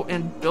go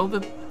and build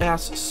it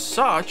as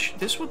such,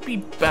 this would be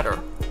better.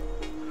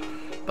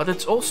 But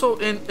it's also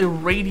in a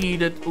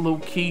radiated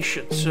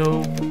location,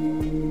 so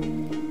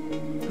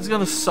it's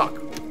gonna suck.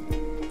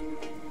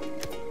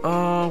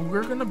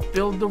 We're gonna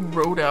build the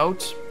road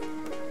out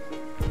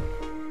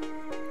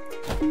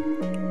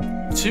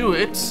to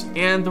it,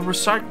 and the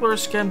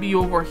recyclers can be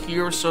over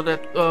here so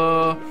that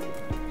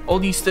all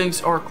these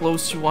things are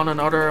close to one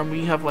another, and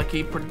we have like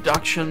a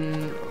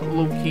production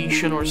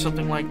location or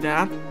something like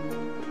that.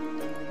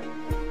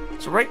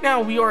 So right now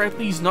we are at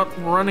least not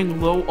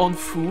running low on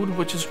food,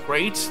 which is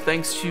great,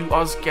 thanks to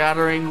us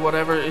gathering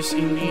whatever is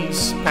in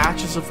these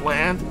patches of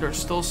land. There's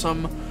still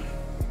some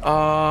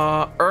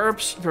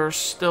herbs, there's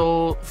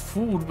still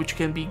food which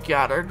can be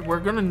gathered. We're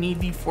gonna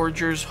need the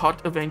forager's hut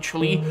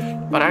eventually,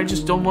 but I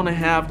just don't want to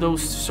have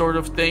those sort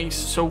of things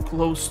so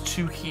close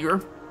to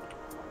here.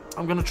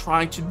 I'm gonna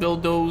try to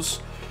build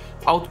those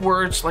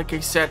outwards. Like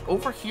I said,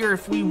 over here,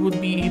 if we would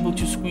be able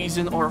to squeeze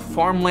in our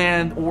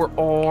farmland or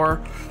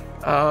our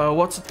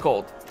what's it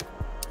called,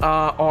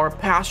 our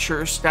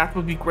pastures, that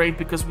would be great,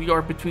 because we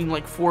are between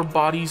like 4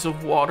 bodies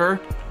of water.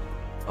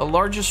 The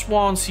largest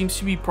one seems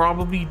to be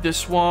probably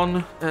this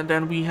one, and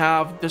then we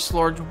have this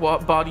large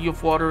body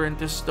of water, and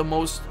this is the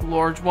most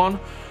large one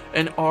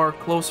in our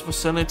close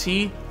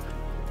vicinity.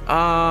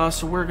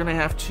 So we're gonna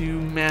have to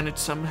manage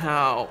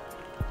somehow.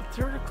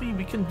 Theoretically,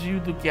 we can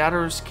do the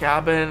gatherer's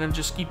cabin and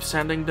just keep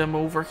sending them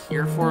over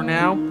here for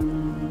now.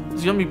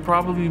 It's gonna be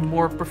probably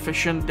more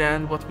proficient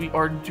than what we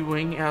are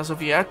doing as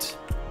of yet.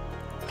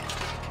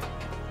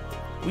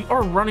 We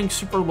are running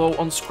super low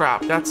on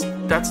scrap. That's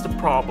the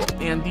problem.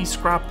 And these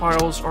scrap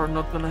piles are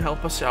not gonna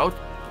help us out.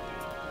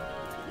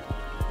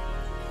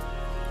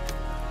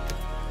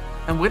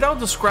 And without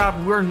the scrap,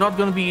 we're not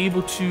gonna be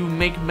able to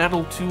make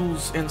metal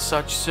tools and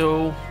such,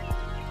 so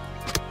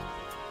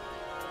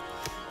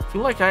I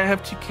feel like I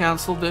have to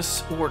cancel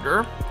this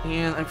order,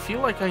 and I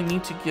feel like I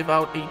need to give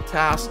out a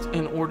task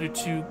in order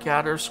to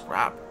gather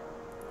scrap.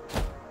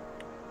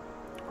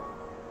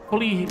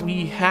 Hopefully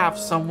we have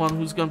someone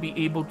who's going to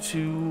be able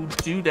to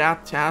do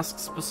that task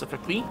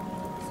specifically.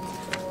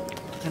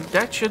 And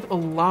that should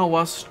allow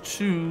us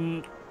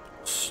to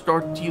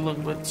start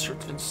dealing with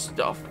certain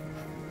stuff.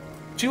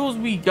 Tools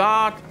we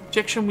got,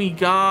 protection we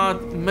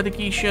got,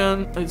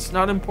 medication, it's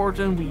not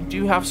important. We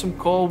do have some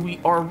coal. We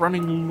are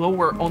running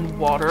lower on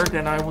water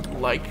than I would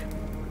like.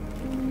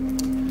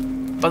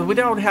 But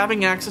without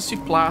having access to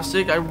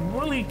plastic, I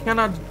really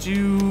cannot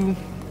do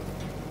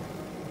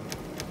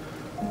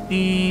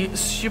the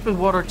stupid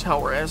water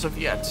tower as of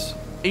yet.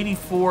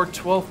 84,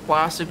 12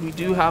 plastic. We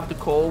do have the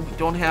coal. We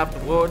don't have the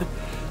wood.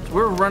 So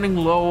we're running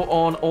low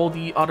on all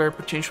the other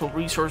potential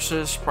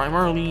resources.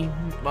 Primarily,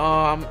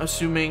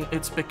 assuming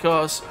it's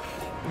because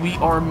we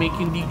are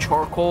making the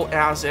charcoal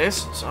as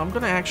is. So I'm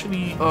gonna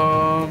actually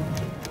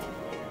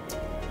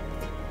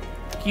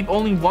keep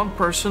only one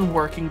person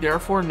working there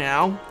for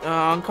now.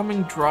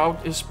 Oncoming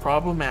drought is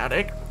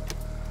problematic.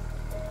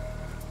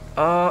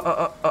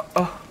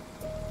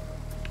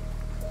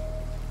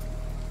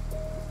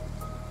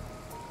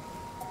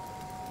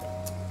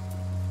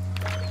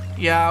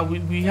 Yeah,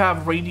 we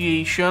have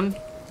radiation.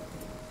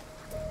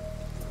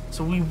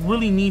 So we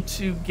really need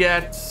to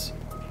get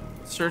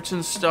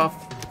certain stuff.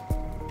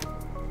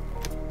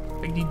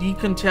 Like the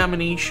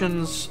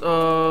decontaminations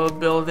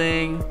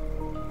building.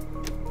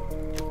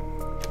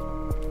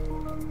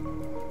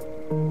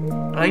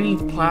 I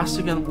need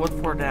plastic and wood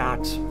for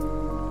that.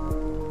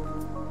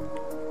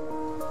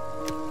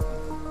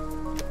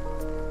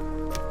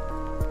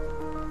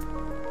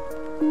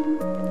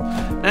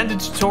 And the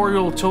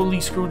tutorial totally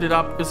screwed it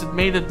up because it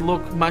made it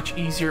look much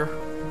easier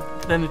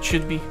than it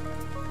should be.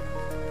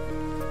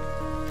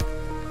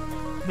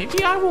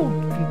 Maybe I will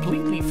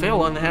completely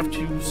fail and have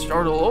to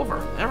start all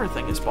over.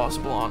 Everything is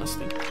possible,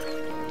 honestly.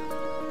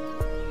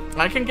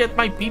 I can get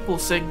my people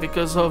sick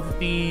because of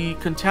the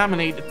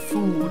contaminated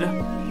food.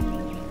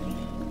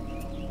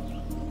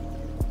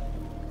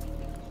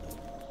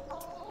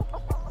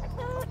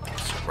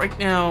 So right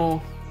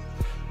now...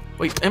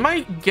 Wait,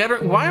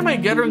 why am I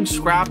gathering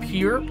scrap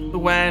here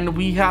when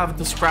we have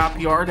the scrap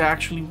yard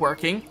actually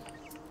working?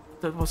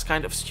 That was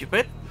kind of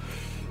stupid.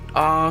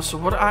 So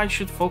what I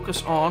should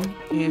focus on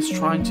is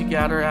trying to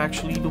gather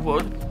actually the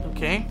wood,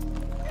 okay?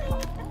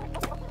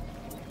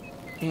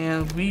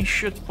 And we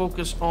should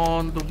focus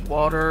on the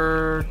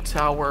water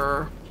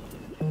tower.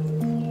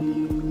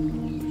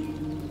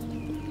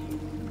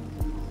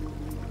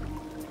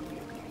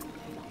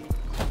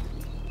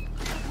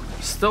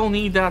 Still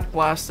need that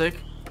plastic.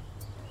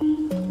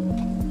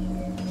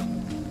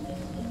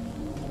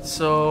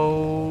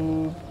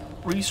 So,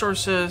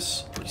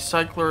 resources,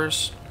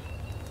 recyclers,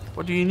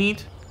 what do you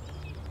need?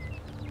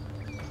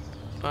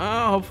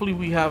 Hopefully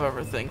we have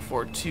everything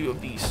for 2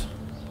 of these.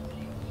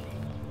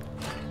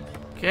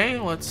 Okay,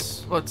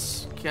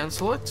 let's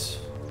cancel it.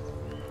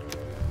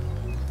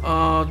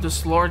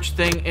 This large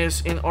thing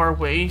is in our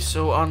way,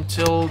 so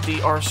until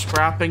they are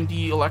scrapping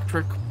the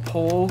electric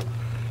pole,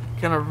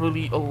 cannot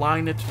really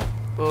align it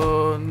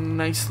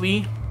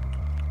nicely.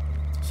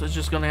 So it's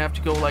just gonna have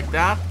to go like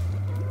that.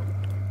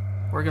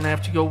 We're gonna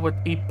have to go with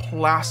a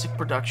plastic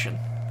production.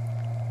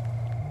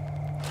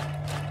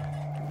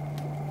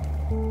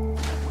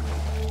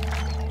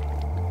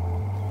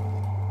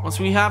 Once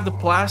we have the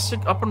plastic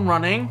up and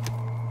running,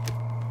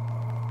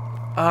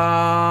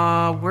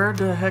 where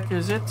the heck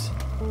is it?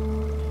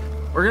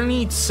 We're gonna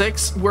need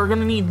 6. We're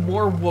gonna need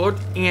more wood,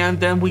 and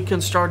then we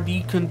can start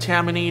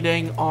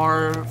decontaminating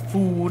our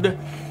food,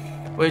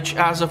 which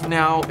as of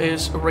now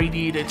is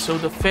irradiated. So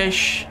the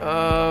fish,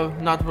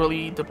 not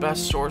really the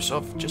best source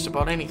of just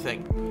about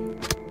anything,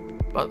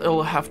 but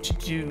it'll have to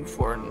do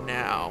for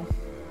now.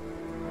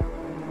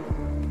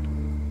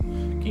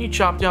 Can you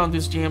chop down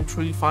this damn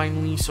tree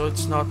finally so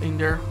it's not in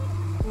there?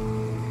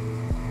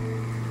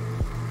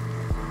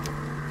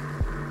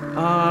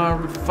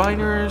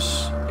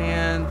 Refiners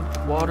and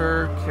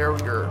water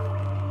carrier.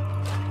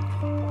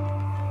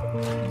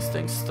 These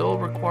things still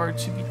required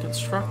to be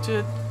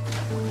constructed.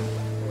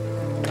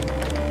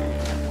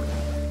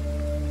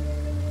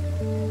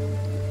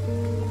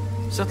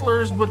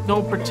 Settlers with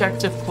no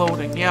protective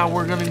clothing. Yeah,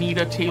 we're gonna need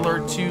a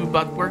tailor too,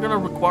 but we're gonna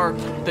require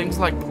things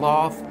like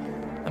cloth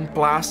and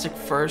plastic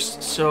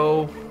first,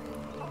 so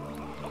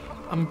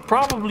I'm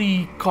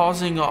probably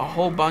causing a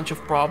whole bunch of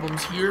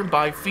problems here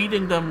by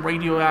feeding them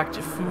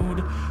radioactive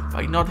food,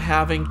 by not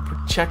having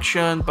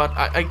protection, but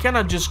I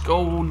cannot just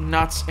go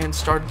nuts and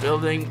start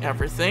building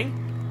everything.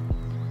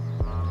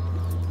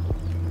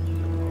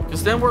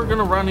 Because then we're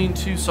gonna run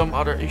into some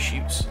other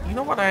issues. You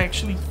know what, I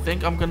actually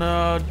think I'm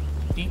gonna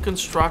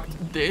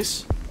deconstruct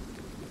this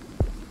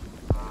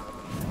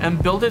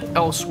and build it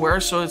elsewhere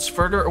so it's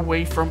further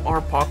away from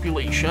our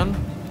population.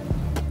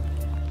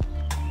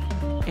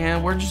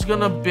 And we're just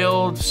gonna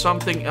build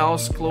something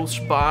else close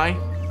by.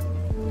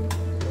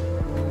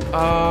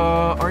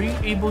 Are you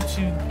able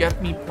to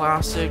get me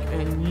plastic?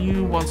 And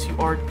you, once you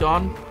are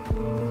done,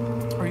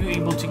 are you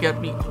able to get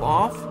me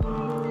cloth?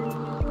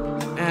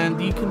 And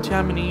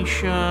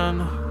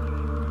decontamination.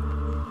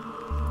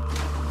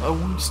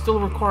 We still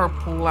require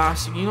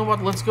plastic. You know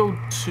what? Let's go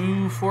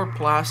 2 for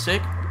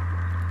plastic.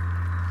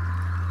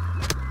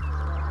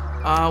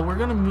 We're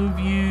gonna move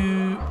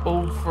you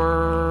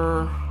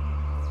over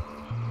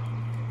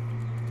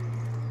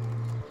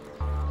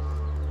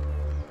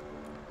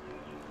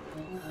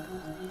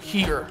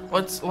here.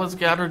 Let's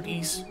gather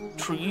these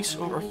trees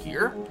over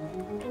here.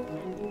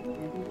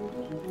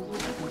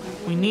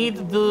 We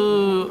need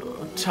the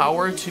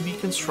tower to be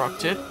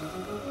constructed.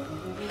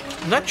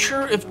 I'm not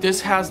sure if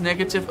this has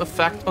negative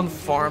effect on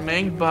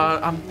farming,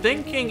 but I'm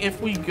thinking if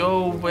we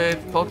go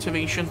with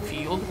cultivation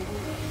field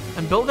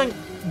and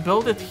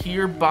build it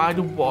here by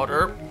the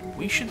water,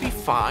 we should be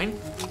fine.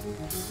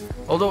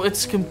 Although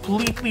it's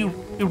completely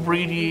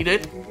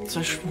irradiated, so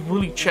I should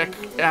really check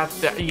at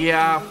that.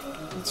 Yeah,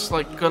 it's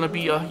like gonna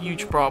be a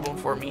huge problem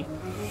for me.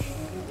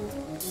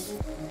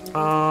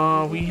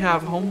 We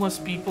have homeless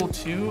people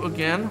too,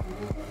 again.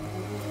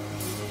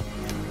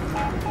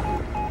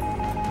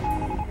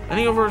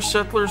 Any of our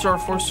settlers are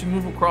forced to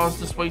move across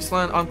this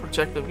wasteland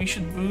unprotected. We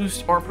should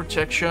boost our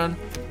protection.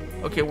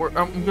 Okay,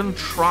 I'm gonna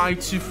try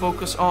to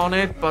focus on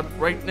it, but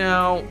right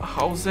now,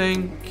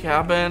 housing,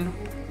 cabin,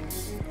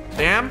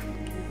 bam.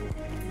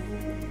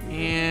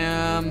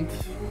 And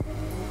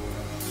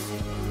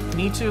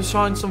need to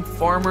assign some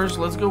farmers.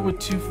 Let's go with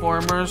 2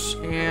 farmers.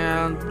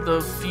 And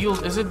the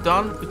field, is it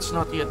done? It's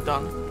not yet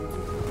done.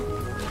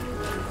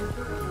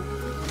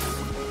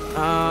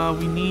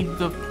 We need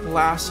the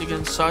plastic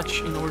and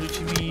such in order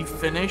to be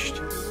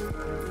finished.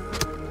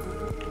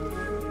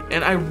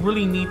 And I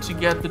really need to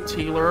get the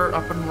tailor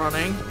up and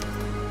running.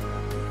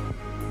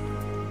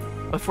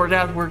 But for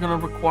that, we're gonna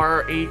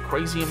require a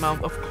crazy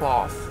amount of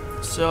cloth.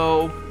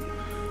 So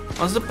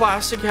once the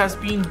plastic has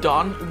been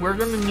done, we're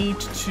gonna need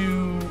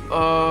to,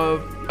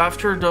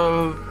 after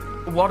the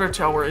water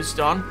tower is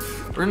done,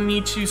 we're gonna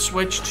need to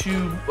switch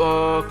to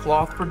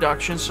cloth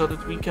production so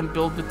that we can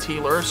build the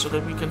tailor, so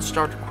that we can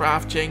start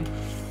crafting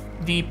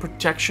the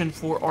protection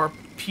for our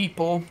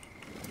people,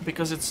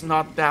 because it's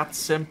not that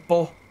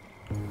simple.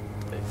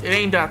 It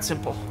ain't that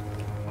simple.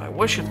 I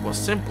wish it was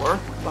simpler,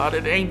 but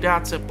it ain't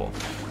that simple.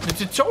 The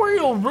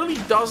tutorial really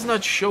does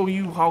not show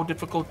you how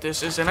difficult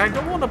this is, and I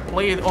don't want to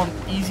play it on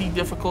easy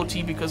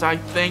difficulty because I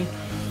think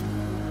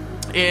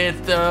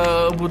it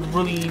would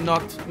really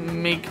not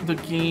make the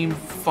game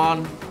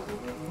fun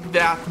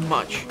that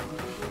much.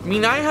 I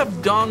mean, I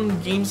have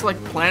done games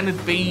like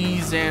Planet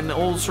Base and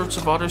all sorts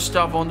of other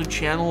stuff on the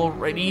channel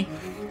already.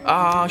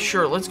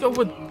 Sure, let's go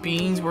with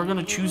beans. We're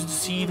gonna choose the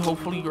seed.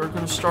 Hopefully we're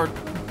gonna start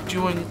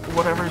doing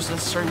whatever is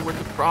necessary with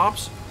the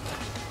crops.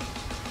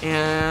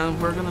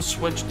 And we're gonna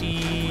switch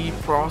the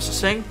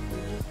processing.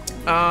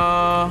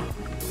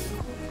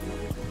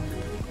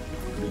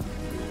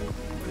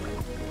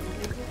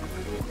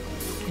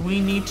 We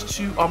need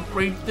to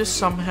upgrade this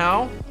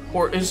somehow.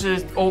 Or is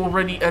it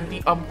already at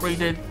the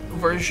upgraded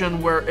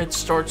version where it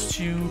starts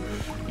to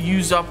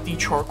use up the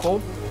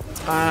charcoal?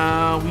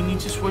 We need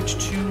to switch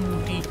to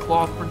the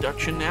cloth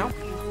production now.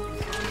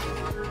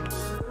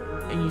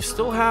 And you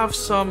still have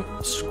some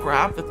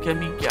scrap that can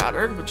be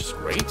gathered, which is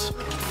great.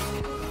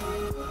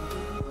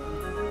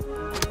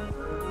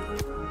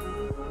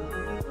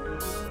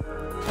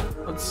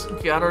 Let's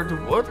gather the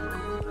wood.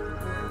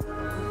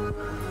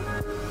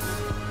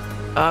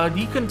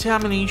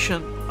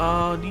 Decontamination.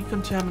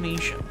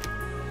 Decontamination.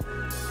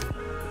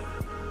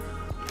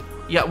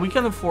 Yeah, we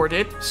can afford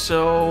it,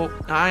 so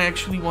I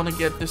actually want to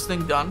get this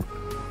thing done.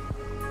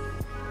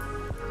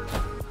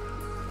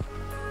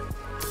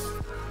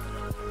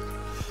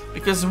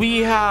 Because we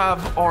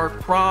have our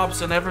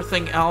crops and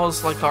everything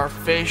else, like our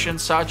fish and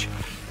such.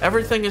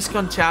 Everything is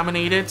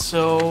contaminated,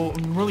 so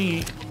I'm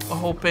really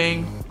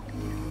hoping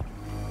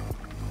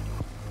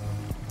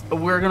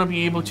we're gonna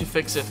be able to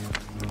fix it.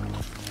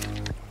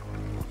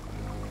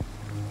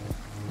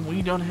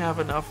 We don't have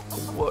enough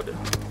wood.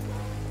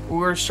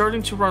 We're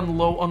starting to run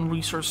low on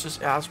resources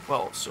as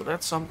well, so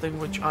that's something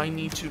which I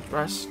need to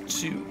address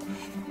too.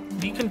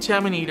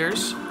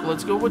 Decontaminators,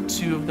 let's go with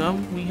 2 of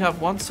them. We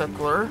have 1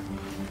 settler.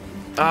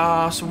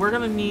 So we're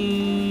gonna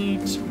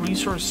need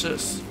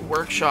resources,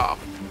 workshop.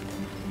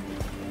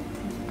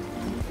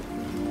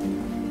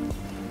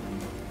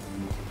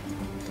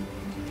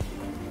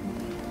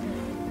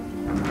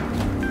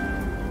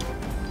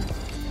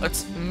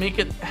 Let's make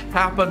it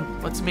happen.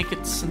 Let's make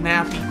it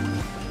snappy.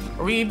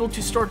 Are we able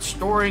to start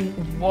storing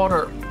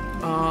water?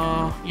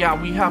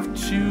 Yeah, we have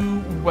 2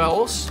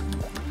 wells.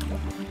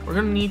 We're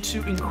gonna need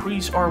to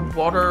increase our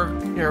water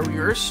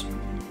carriers.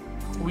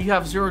 We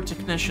have 0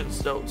 technicians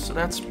though, so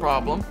that's a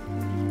problem.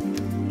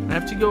 I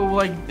have to go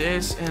like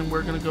this, and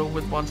we're gonna go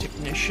with 1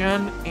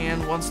 technician.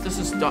 And once this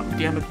is done,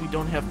 damn it, we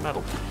don't have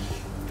metal.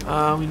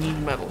 We need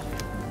metal.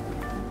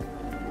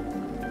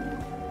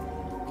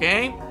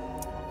 Okay,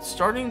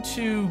 starting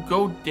to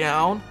go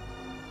down.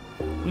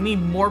 We need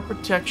more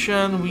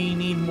protection. We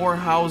need more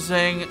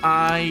housing.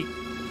 I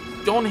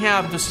don't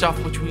have the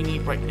stuff which we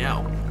need right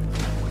now,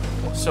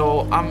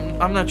 so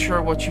I'm not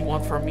sure what you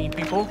want from me,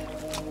 people.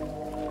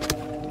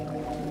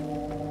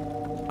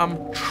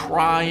 I'm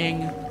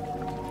trying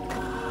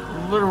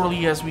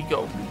literally as we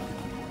go.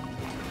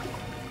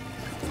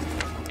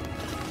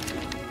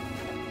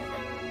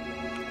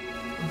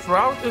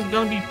 Drought is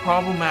gonna be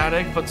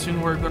problematic, but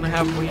soon we're gonna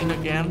have rain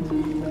again.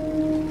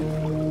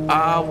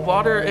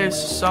 Water is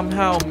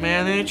somehow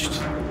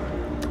managed.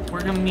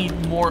 We're gonna need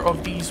more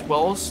of these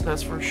wells,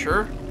 that's for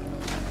sure.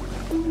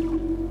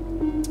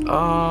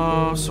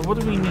 So what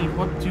do we need?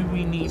 What do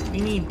we need? We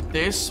need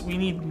this. We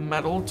need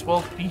metal,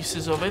 12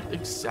 pieces of it,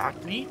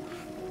 exactly.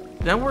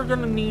 Then we're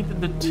gonna need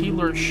the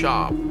tailor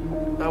shop.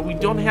 We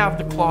don't have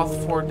the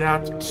cloth for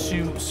that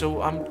too,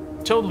 so I'm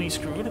totally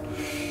screwed.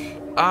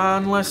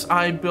 Unless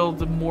I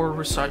build more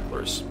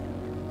recyclers.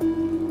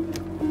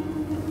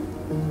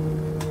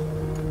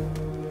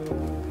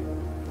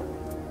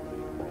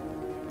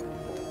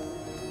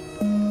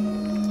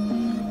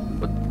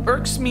 What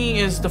irks me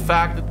is the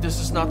fact that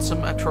this is not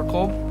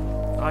symmetrical.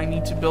 I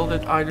need to build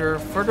it either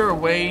further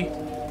away,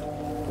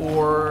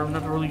 or I'm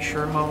not really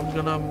sure how I'm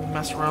gonna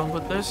mess around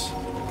with this.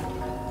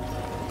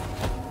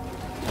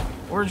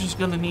 We're just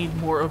gonna need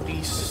more of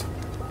these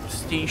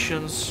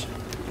stations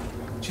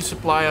to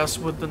supply us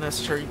with the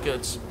necessary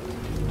goods.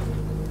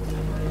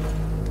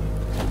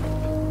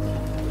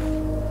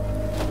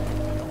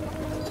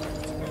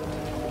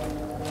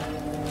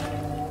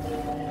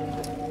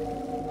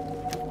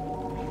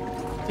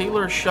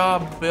 Tailor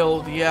shop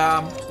build,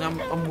 yeah,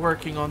 I'm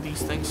working on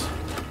these things.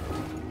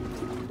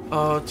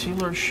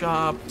 Tailor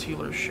shop.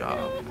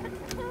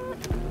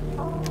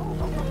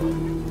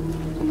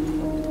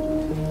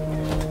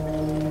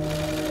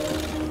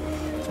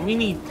 We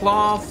need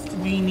cloth,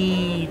 we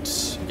need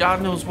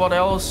God knows what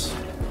else.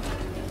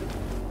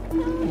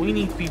 We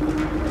need people.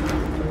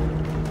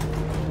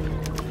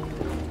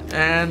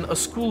 And a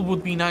school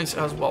would be nice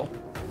as well,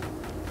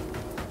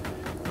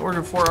 in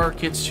order for our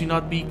kids to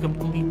not be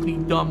completely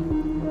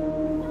dumb.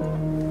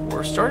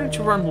 We're starting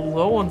to run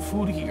low on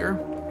food here.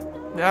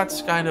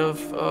 That's kind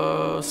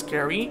of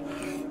scary.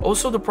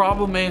 Also, the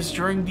problem is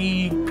during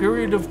the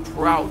period of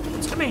drought,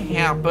 what's going to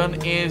happen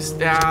is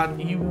that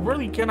you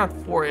really cannot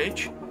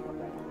forage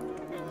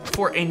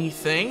for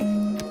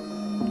anything.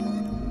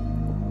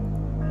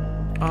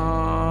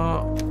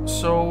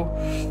 So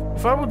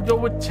if I would go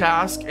with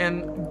task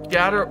and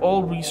gather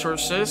all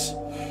resources,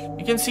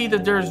 you can see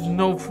that there's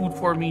no food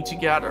for me to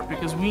gather,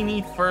 because we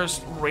need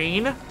first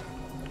rain,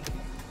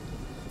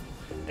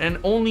 and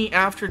only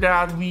after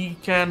that we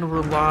can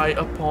rely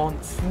upon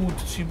food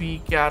to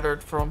be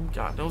gathered from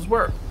God knows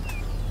where.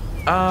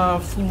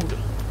 Food.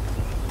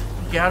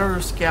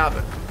 Gatherer's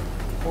cabin.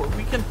 Or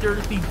we can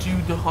theoretically do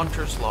the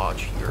hunter's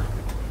lodge here.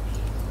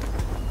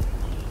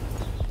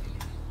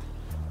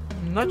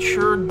 I'm not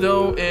sure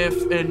though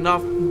if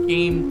enough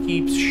game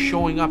keeps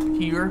showing up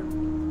here.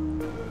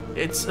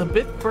 It's a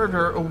bit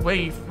further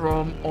away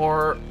from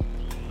our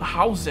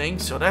housing,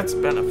 so that's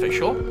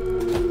beneficial.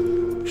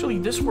 Actually,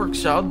 this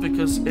works out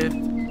because it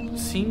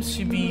seems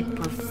to be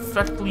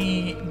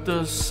perfectly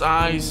the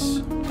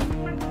size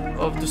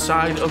of the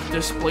side of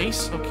this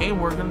place. Okay,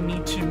 we're gonna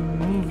need to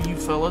move you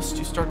fellas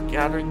to start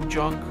gathering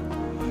junk.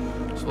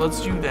 So let's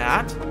do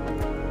that.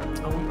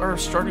 We are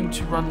starting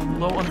to run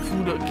low on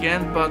food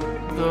again, but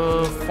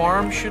the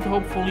farm should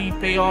hopefully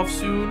pay off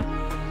soon.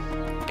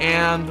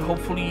 And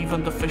hopefully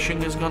even the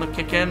fishing is gonna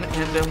kick in,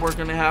 and then we're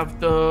gonna have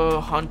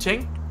the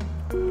hunting.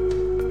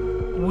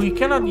 We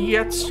cannot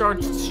yet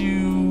start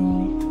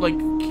to, like,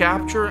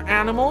 capture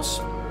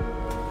animals.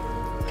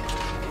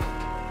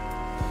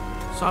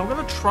 So I'm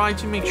gonna try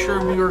to make sure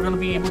we are gonna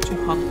be able to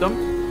hunt them.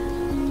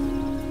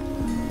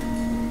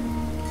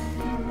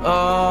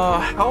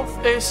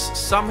 Health is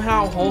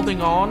somehow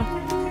holding on.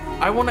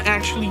 I want to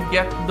actually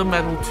get the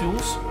metal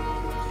tools.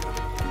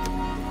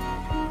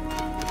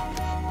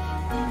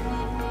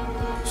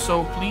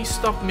 So please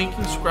stop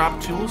making scrap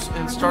tools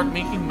and start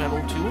making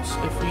metal tools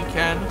if we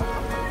can.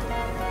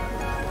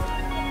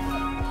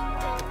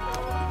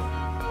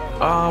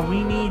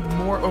 We need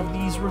more of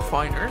these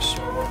refiners.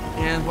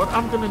 And what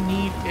I'm gonna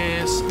need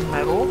is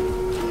metal.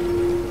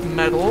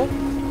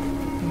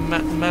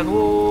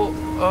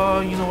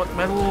 You know what,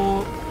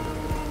 metal.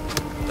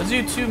 Let's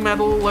do 2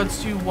 metal,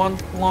 let's do 1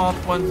 cloth,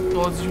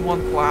 let's do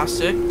 1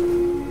 plastic.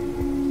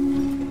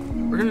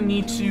 We're gonna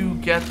need to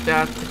get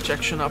that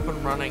projection up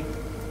and running.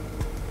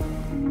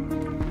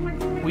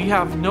 We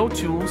have no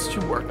tools to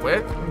work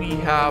with. We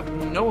have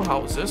no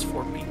houses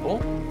for people.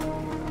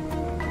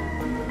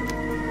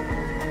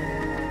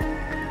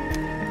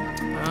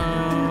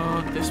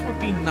 This would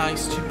be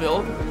nice to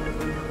build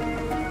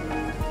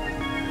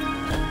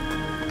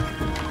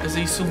as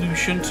a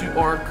solution to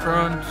our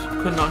current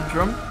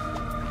conundrum.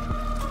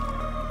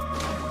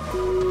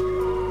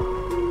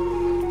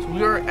 So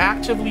we are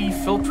actively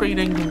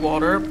filtrating the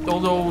water,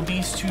 although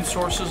these two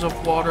sources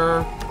of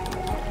water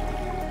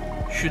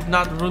should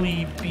not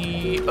really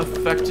be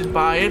affected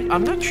by it.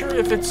 I'm not sure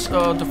if it's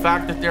the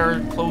fact that they're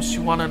close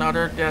to one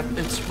another that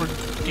it's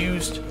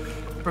reduced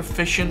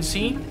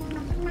proficiency.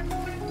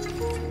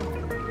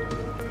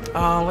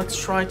 Let's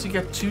try to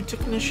get 2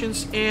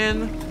 technicians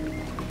in.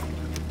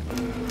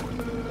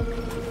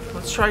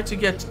 Let's try to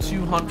get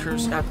 2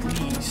 hunters at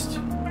least.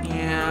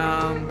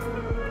 And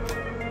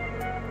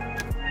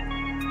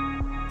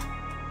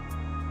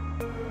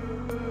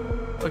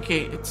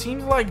okay, it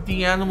seems like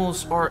the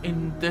animals are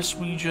in this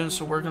region,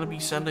 so we're gonna be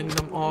sending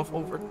them off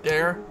over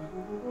there.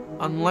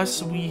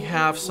 Unless we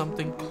have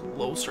something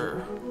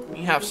closer.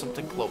 We have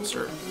something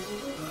closer.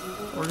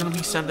 We're gonna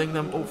be sending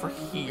them over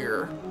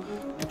here.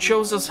 It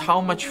shows us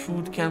how much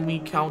food can we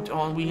count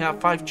on. We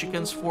have 5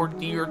 chickens, 4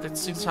 deer,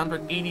 that's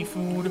 680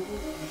 food.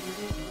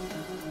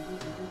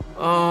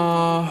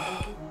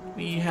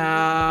 We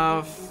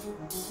have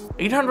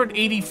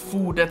 880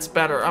 food, that's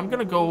better. I'm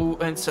gonna go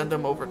and send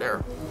them over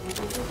there.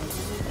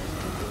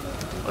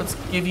 Let's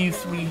give you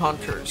 3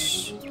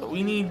 hunters.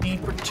 We need the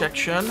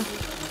protection.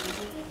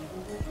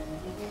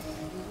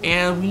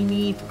 And we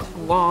need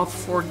cloth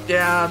for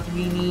that.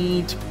 We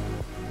need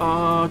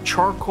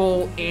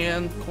charcoal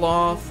and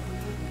cloth.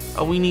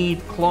 We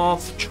need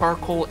cloth,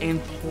 charcoal,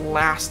 and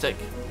plastic.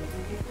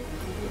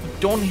 We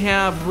don't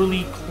have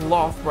really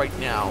cloth right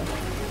now.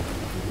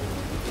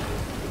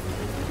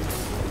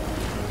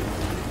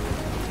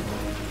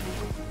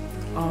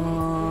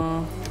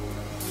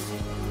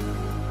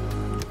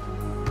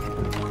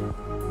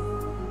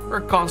 We're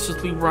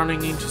constantly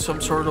running into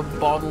some sort of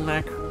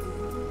bottleneck.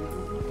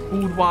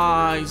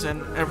 Food-wise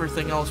and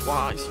everything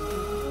else-wise.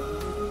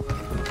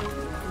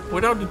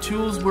 Without the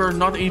tools, we're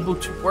not able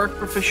to work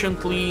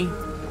proficiently.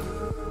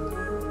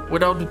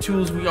 Without the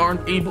tools, we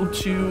aren't able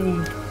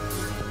to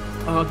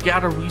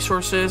gather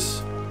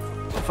resources.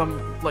 If I'm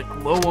like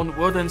low on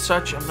wood and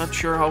such, I'm not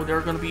sure how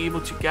they're going to be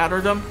able to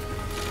gather them.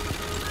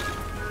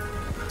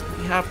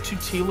 We have 2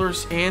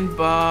 tailors in,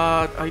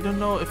 but I don't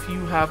know if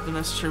you have the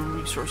necessary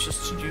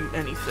resources to do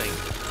anything.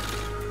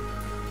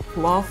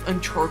 Cloth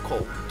and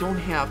charcoal, don't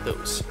have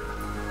those.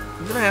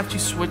 I'm gonna have to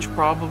switch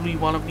probably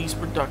one of these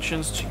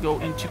productions to go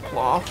into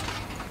cloth.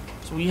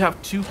 So we have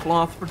 2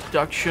 cloth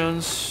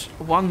productions,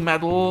 1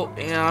 metal,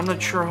 and I'm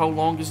not sure how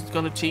long is it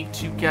gonna take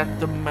to get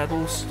the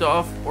metal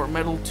stuff or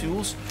metal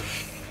tools.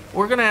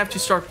 We're gonna have to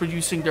start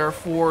producing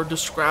therefore the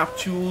scrap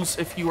tools.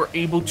 If you are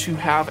able to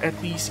have at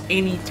least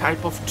any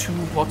type of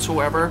tool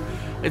whatsoever,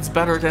 it's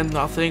better than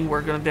nothing.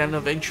 We're gonna then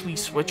eventually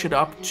switch it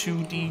up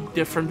to the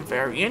different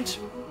variant.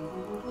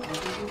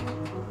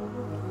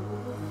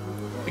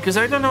 Because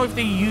I don't know if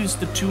they use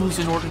the tools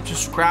in order to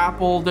scrap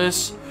all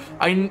this.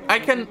 I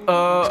can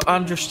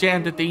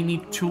understand that they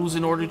need tools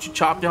in order to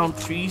chop down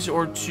trees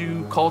or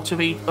to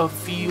cultivate a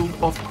field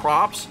of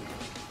crops.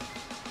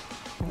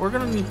 We're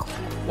gonna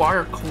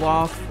require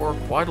cloth for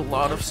quite a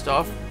lot of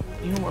stuff.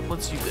 You know what,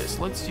 let's do this.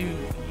 Let's do,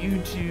 you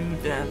do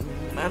then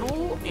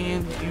metal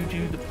and you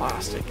do the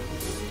plastic.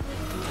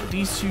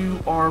 These 2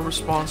 are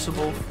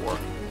responsible for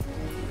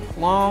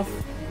cloth.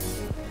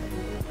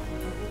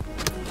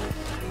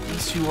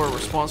 These 2 are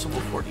responsible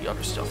for the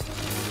other stuff.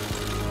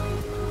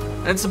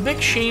 And it's a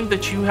big shame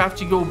that you have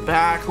to go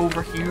back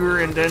over here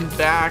and then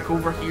back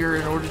over here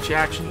in order to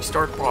actually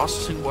start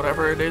processing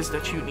whatever it is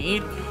that you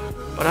need.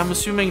 But I'm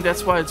assuming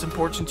that's why it's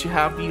important to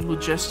have the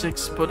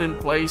logistics put in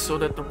place so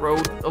that the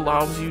road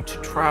allows you to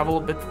travel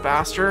a bit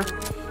faster.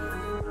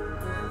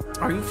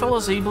 Are you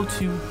fellas able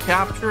to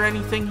capture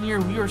anything here?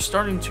 We are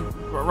starting to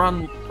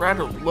run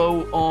rather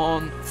low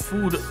on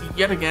food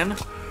yet again.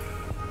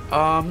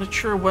 I'm not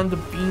sure when the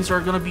beans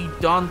are going to be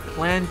done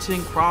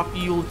planting. Crop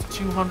yield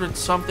 200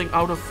 something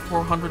out of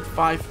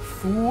 405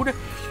 food.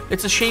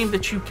 It's a shame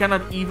that you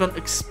cannot even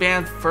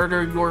expand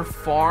further your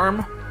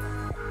farm.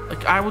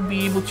 Like, I would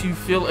be able to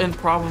fill in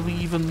probably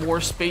even more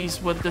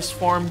space with this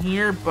farm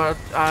here, but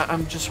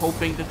I'm just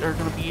hoping that they're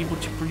going to be able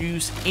to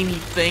produce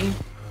anything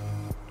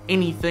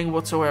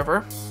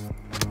whatsoever.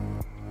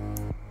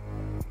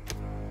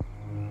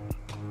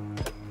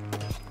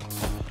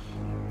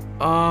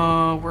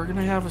 We're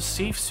gonna have a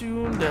safe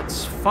soon,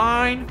 that's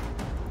fine.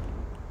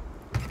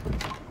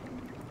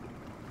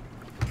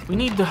 We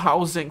need the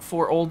housing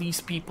for all these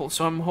people,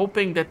 so I'm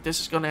hoping that this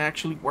is gonna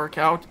actually work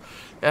out.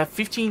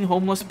 15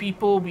 homeless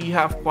people, we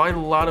have quite a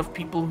lot of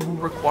people who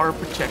require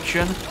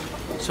protection.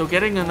 So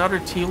getting another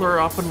tailor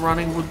up and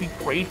running would be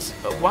great.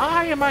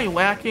 Why am I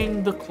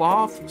lacking the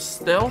cloth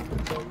still?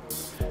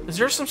 Is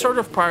there some sort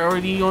of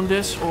priority on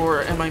this,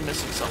 or am I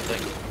missing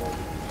something?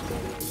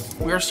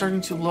 We are starting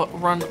to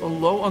run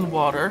low on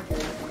water.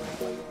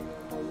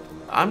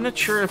 I'm not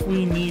sure if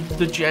we need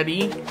the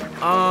jetty.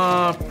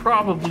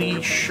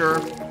 Probably,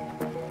 sure.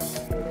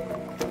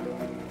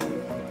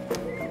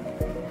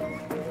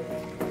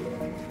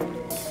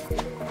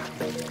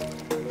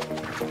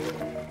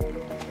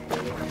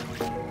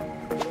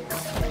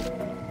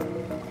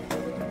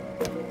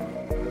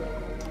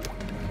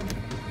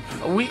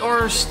 We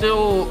are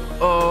still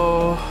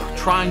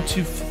trying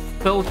to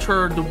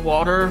filter the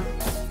water,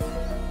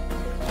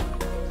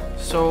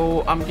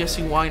 so I'm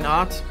guessing why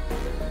not.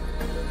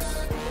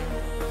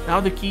 Now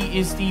the key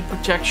is the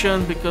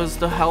protection, because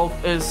the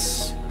health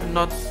is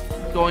not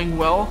going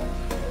well.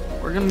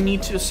 We're gonna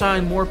need to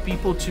assign more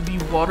people to be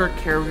water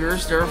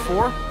carriers,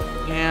 therefore,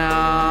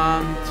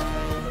 and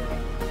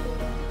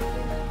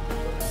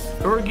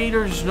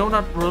irrigators, no,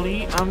 not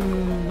really.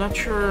 I'm not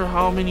sure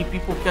how many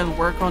people can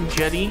work on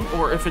jetty,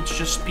 or if it's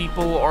just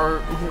people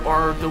who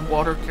are the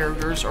water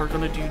carriers are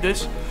gonna do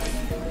this.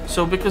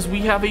 So because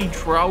we have a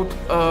drought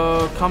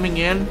coming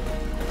in,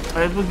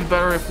 it would be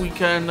better if we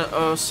can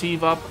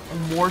save up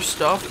more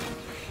stuff.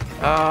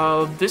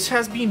 This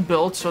has been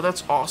built, so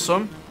that's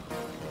awesome.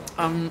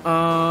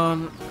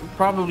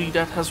 Probably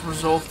that has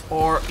resolved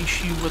our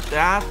issue with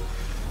that.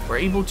 We're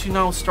able to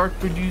now start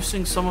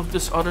producing some of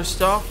this other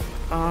stuff.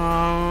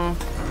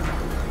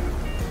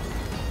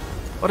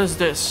 What is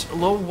this?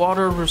 Low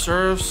water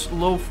reserves,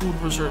 low food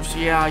reserves.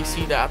 Yeah, I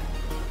see that.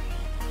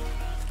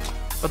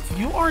 But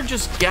you are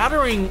just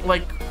gathering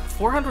like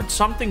 400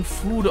 something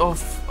food of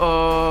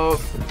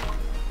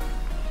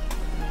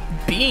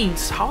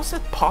beans. How is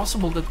that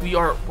possible that we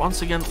are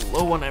once again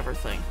low on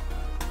everything?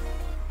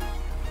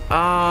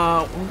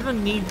 We're gonna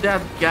need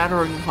that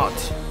gathering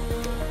hut.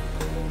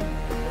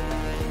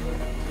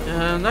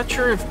 I'm not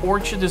sure if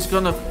Orchard is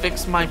gonna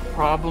fix my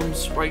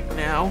problems right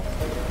now.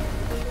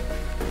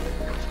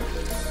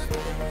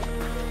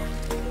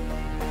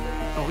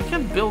 Oh, we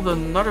can build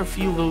another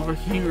field over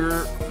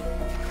here.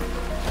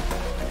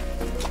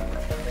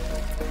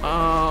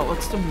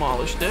 Let's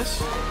demolish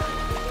this.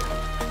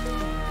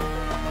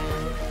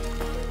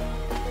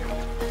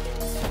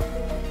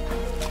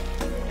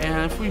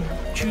 And if we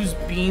choose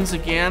beans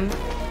again,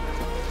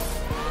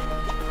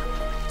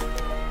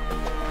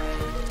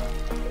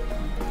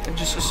 and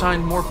just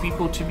assign more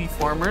people to be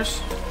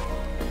farmers,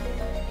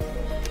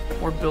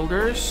 more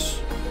builders.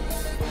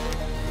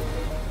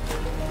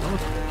 I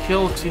would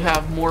kill to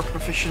have more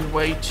proficient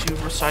way to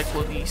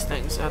recycle these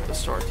things at the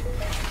start.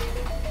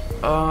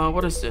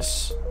 What is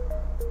this?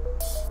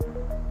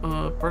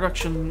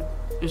 Production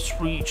is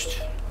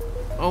reached.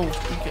 Oh,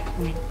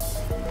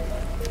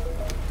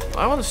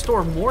 I want to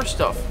store more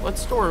stuff.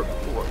 Let's store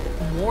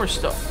more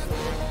stuff.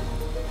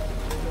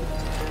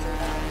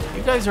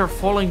 You guys are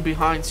falling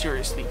behind,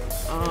 seriously.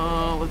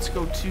 Let's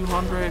go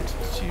 200,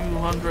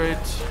 200,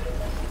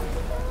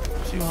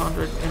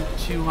 200, and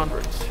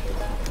 200.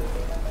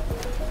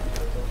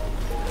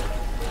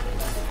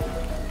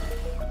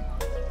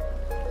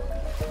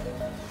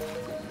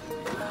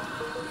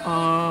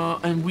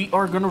 And we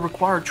are gonna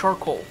require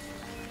charcoal.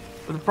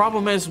 But the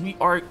problem is we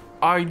are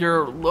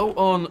either low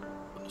on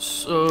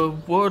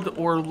wood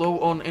or low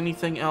on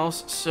anything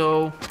else,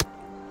 so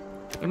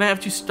I'm gonna have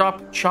to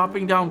stop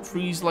chopping down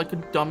trees like a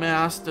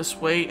dumbass this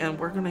way, and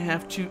we're gonna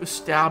have to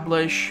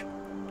establish...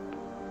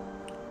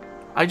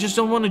 I just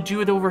don't want to do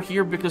it over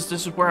here because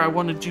this is where I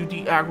want to do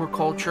the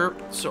agriculture,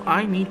 so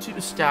I need to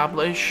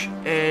establish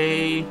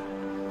a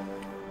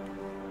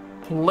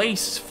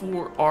place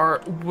for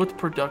our wood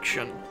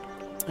production.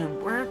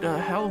 And where the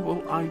hell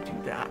will I do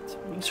that?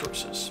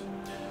 Resources.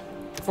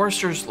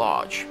 Forester's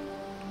Lodge.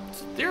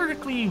 So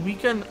theoretically, we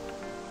can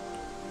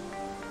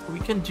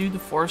do the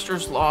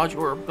Forester's Lodge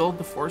or build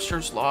the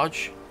Forester's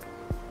Lodge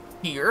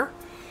here.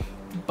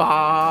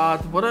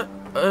 But what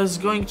is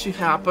going to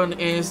happen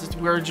is that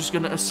we're just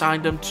going to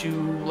assign them to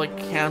like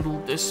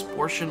handle this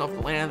portion of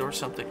the land or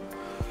something.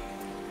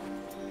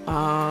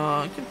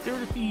 I can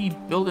theoretically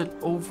build it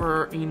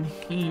over in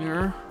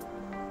here.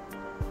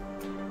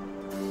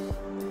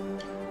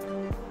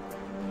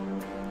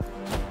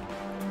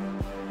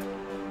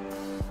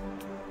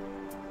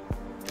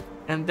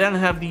 And then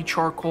have the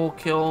charcoal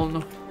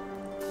kiln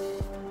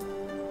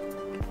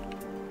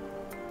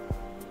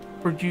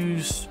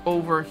produce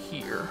over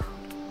here.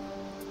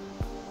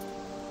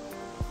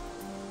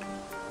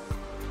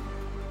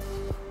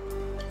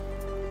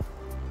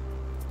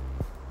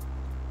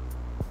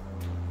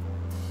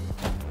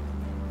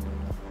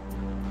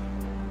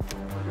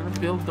 We're gonna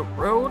build the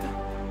road.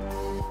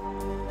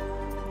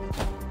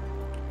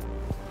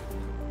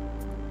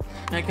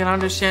 I can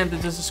understand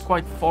that this is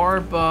quite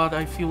far, but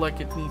I feel like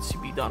it needs to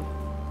be done.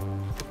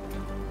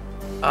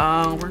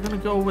 We're gonna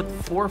go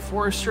with 4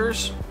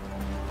 foresters.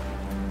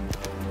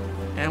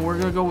 And we're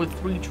gonna go with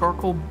 3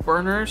 charcoal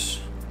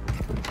burners.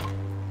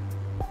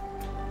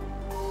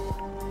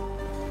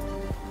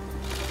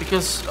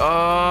 Because,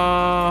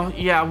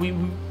 yeah,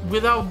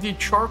 without the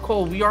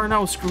charcoal, we are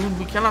now screwed.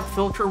 We cannot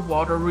filter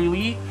water,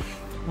 really.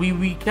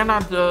 We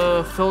cannot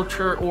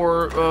filter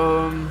or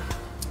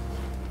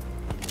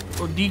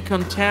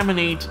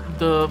decontaminate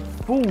the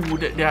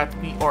food that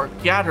we are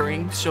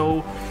gathering.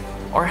 So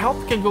our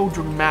health can go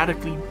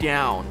dramatically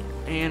down.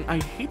 And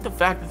I hate the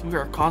fact that we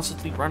are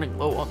constantly running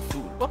low on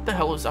food. What the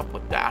hell is up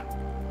with that?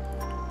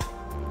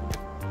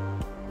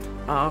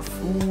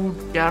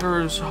 Food,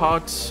 gatherers,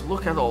 huts.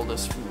 Look at all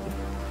this food.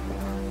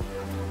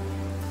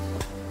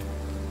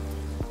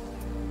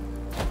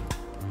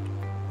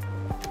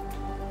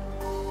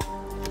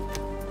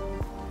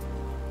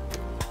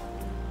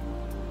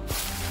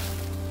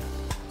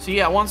 So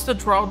yeah, once the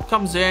drought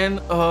comes in,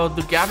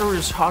 the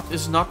gatherer's hut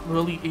is not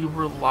really a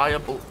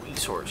reliable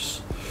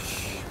resource.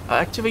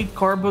 Activate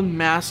carbon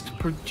mask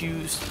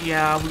produced.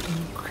 Yeah, we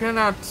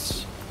cannot...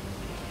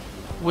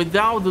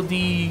 Without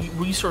the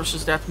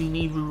resources that we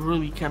need, we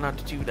really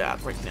cannot do that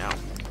right now.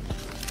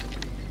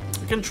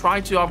 We can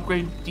try to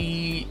upgrade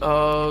the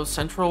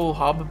central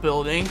hub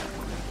building.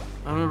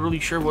 I'm not really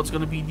sure what's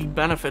going to be the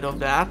benefit of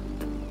that.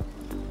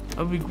 It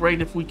would be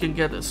great if we can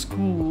get a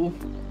school,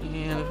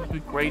 and it would be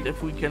great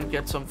if we can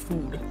get some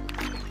food.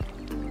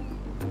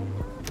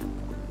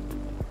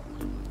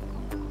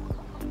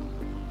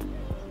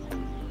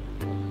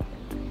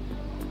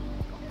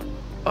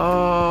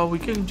 We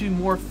can do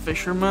more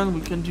fishermen,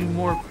 we can do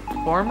more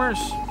farmers.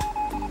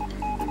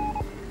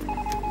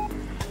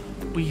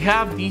 We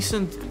have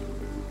decent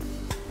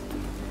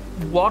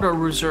water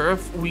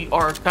reserve. We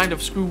are kind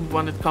of screwed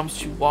when it comes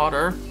to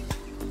water.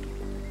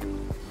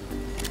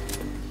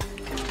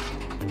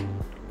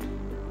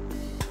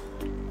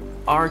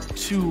 Our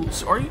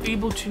tools. Are you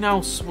able to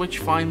now switch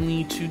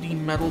finally to the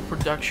metal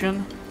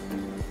production?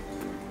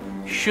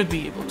 Should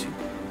be able to.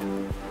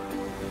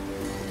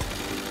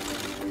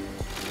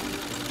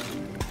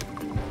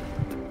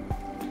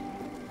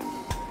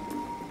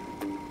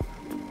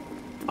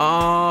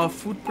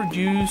 Food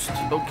produced.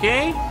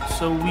 Okay,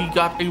 so we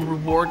got a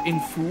reward in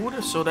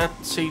food, so that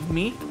saved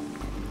me.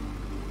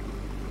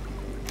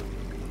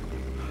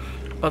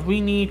 But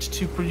we need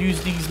to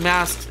produce these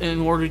masks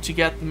in order to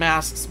get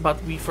masks,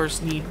 but we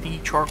first need the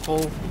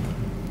charcoal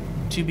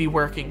to be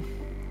working.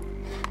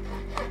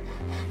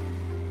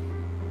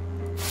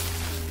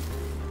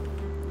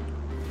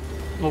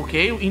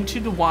 Okay, into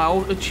the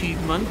wild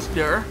achievement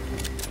there.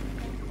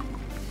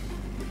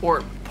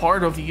 Or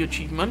part of the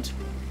achievement.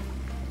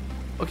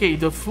 Okay,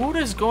 the food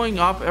is going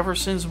up ever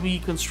since we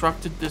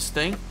constructed this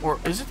thing. Or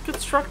is it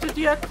constructed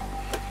yet?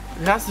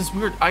 It has this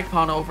weird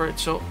icon over it,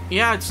 so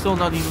yeah, it's still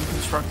not even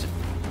constructed.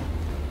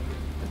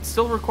 It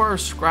still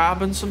requires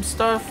scrap and some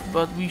stuff,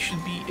 but we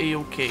should be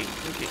a-okay.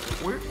 Okay,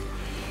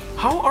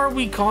 how are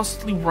we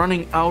constantly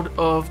running out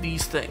of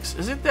these things?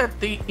 Is it that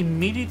they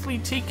immediately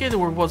take it,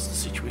 or what's the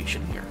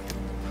situation here?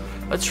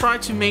 Let's try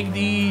to make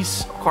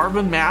these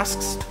carbon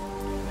masks.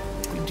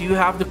 We do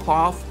have the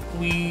cloth.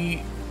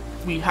 We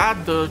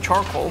had the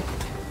charcoal.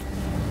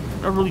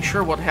 Not really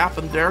sure what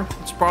happened there.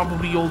 It's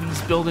probably all these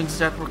buildings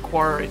that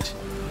require it,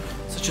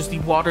 such as the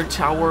water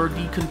tower,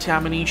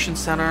 decontamination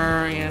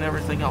center, and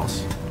everything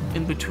else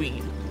in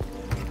between.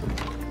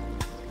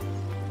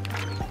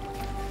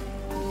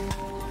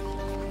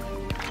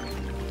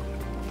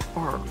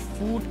 Our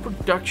food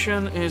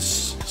production is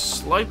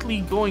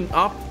slightly going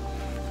up.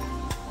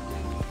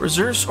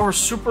 Reserves are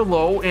super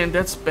low, and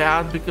that's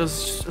bad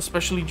because,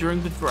 especially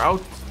during the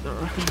drought,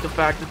 I hate the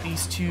fact that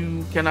these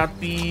two cannot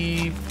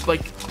be,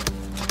 like,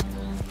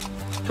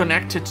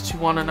 connected to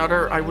one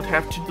another. I would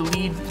have to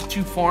delete the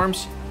two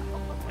farms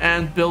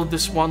and build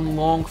this one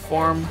long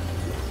farm.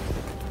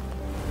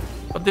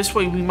 But this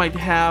way we might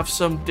have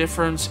some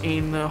difference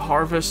in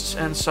harvests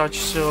and such,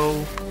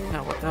 so...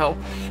 Now, what the hell?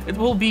 It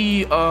will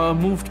be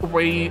moved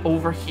away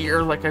over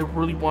here. Like, I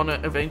really want to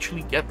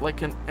eventually get,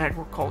 like, an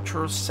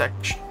agricultural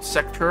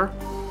sector.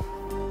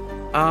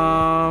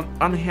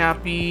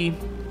 Unhappy.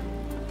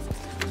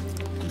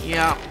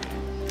 Yeah.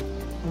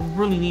 We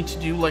really need to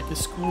do, like, a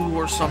school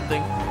or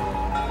something.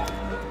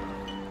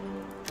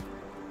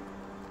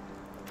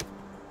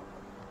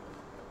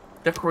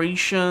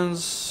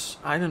 Decorations.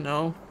 I don't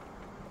know.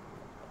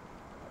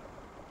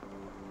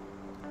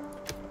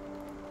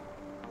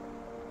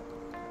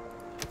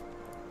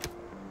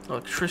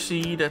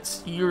 Electricity,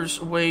 that's years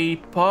away.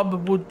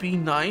 Pub would be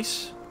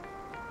nice,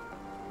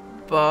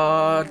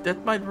 but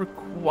that might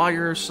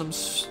require some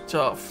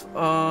stuff.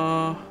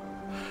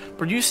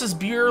 Produces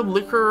beer,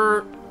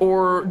 liquor,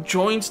 or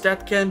joints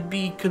that can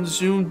be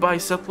consumed by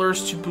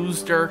settlers to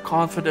boost their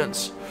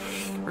confidence.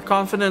 Their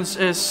confidence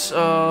is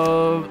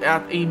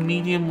at a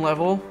medium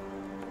level.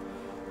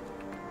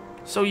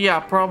 So yeah,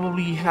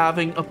 probably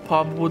having a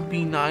pub would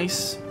be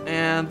nice.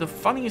 And the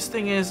funniest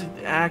thing is, it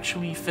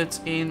actually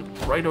fits in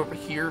right over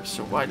here,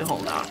 so why the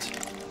hell not?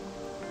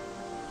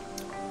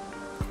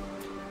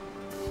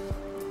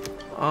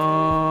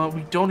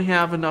 We don't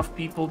have enough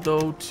people,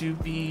 though, to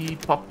be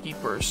pub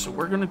keepers, so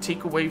we're gonna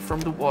take away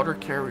from the water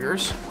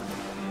carriers.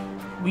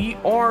 We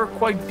are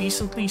quite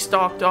decently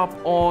stocked up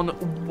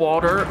on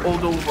water,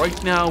 although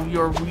right now we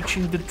are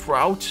reaching the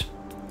drought.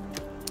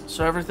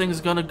 So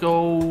everything's gonna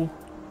go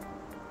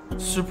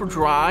super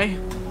dry.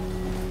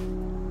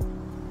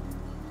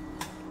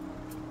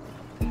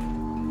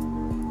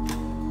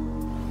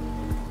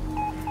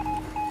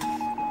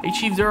 A Hey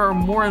Chief, there are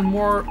more and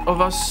more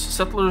of us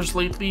settlers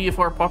lately. If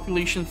our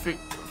population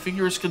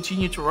figures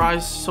continue to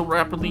rise so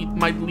rapidly, it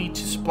might lead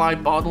to supply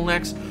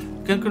bottlenecks.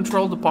 We can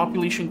control the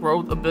population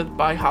growth a bit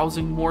by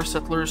housing more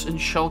settlers in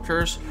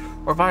shelters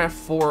or via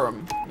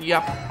forum.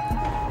 Yep.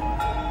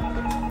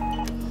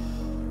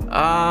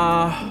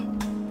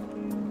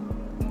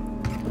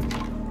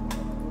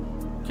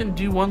 Can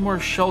do one more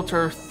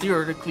shelter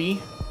theoretically.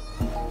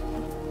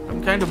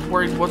 I'm kind of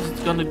worried what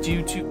it's gonna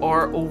do to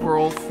our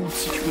overall food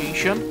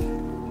situation.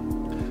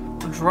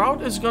 The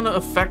drought is gonna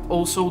affect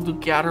also the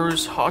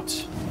gatherer's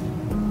hut.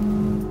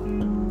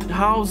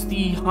 How's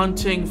the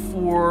hunting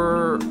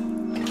for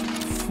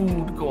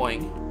food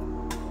going?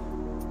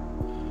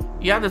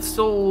 Yeah, that's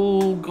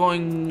still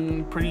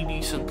going pretty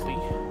decently.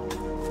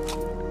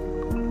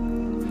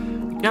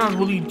 Cannot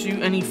really do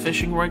any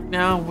fishing right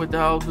now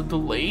without the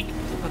delay.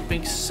 That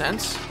makes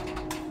sense.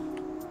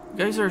 You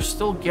guys are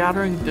still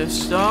gathering this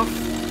stuff.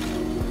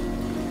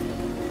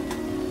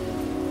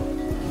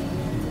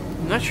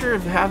 I'm not sure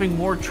if having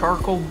more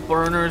charcoal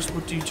burners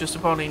would do just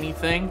about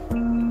anything.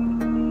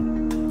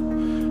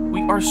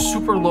 We are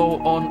super low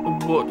on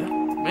wood.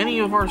 Many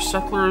of our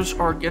settlers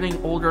are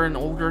getting older and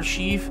older,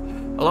 Chief.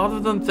 A lot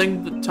of them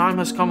think the time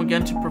has come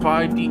again to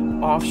provide the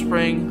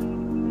offspring.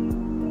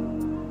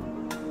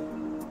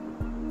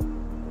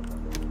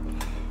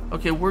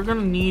 Okay, we're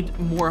gonna need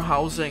more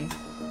housing.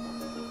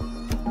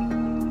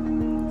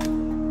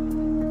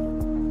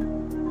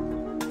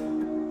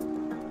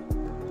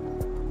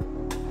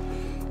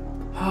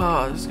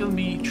 This is gonna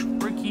be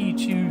tricky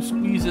to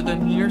squeeze it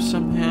in here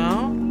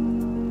somehow.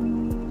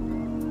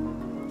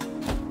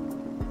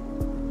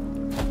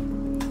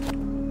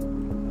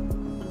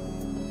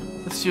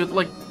 Let's do it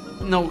like,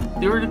 no,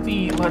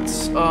 theoretically,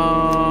 let's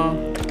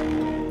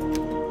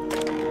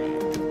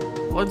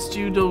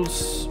do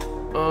those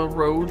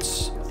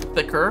roads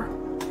thicker,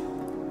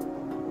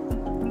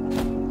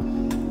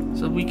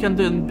 so we can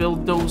then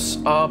build those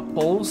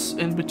poles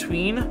in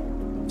between,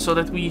 so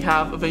that we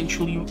have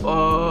eventually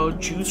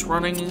juice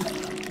running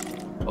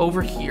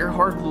over here.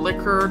 Hard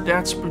liquor,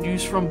 that's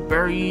produced from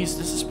berries.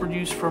 This is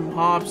produced from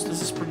hops.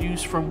 This is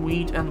produced from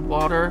wheat and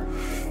water.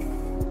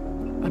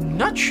 I'm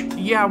not sure.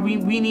 Yeah,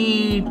 we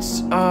need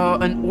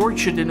an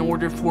orchard in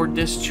order for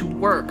this to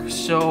work.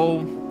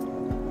 So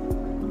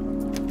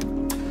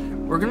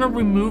we're gonna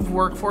remove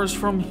workforce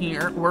from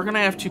here. We're gonna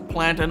have to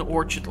plant an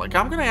orchard. Like,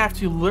 I'm gonna have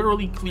to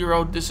literally clear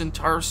out this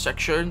entire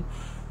section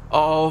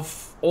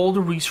of all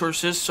the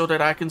resources so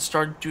that I can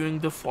start doing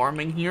the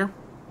farming here.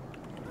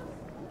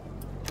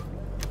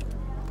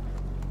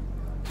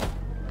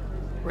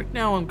 Right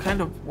now, I'm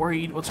kind of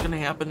worried what's gonna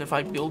happen if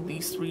I build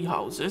these 3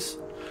 houses.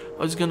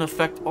 How it's gonna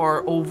affect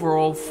our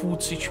overall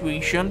food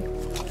situation,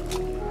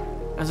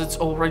 as it's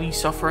already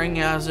suffering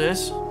as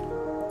is.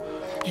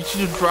 Due to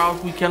the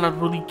drought, we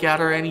cannot really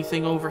gather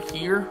anything over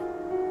here.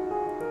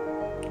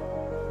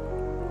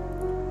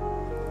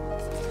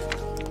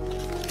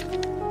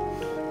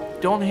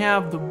 Don't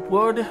have the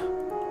wood,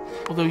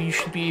 although you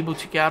should be able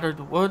to gather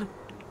the wood.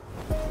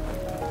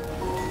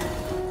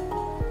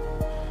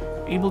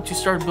 Able to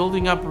start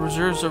building up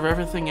reserves of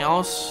everything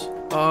else.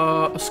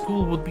 A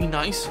school would be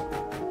nice.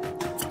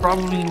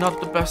 Probably not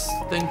the best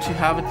thing to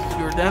have it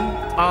here then.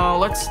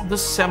 Let's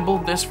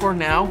disassemble this for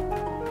now.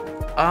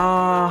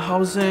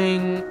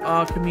 Housing,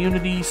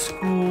 community,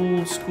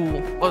 school.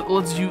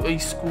 Let's do a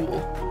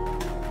school.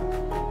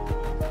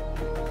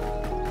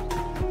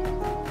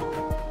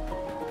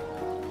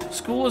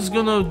 School is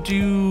gonna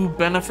do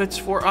benefits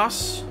for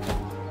us.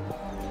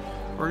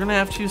 We're gonna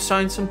have to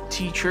assign some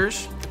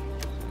teachers.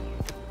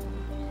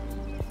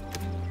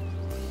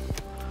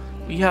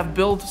 We have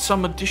built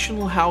some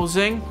additional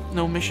housing.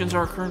 No missions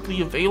are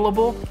currently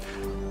available.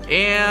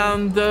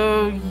 And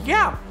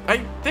yeah, I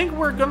think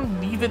we're gonna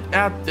leave it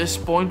at this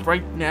point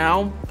right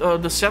now.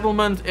 The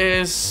settlement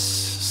is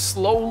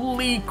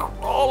slowly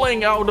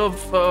crawling out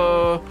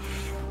of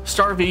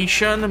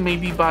starvation.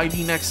 Maybe by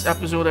the next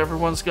episode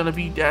everyone's gonna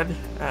be dead.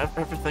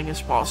 Everything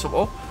is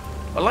possible.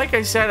 But like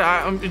I said,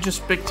 I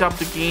just picked up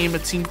the game.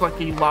 It seemed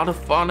like a lot of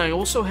fun. I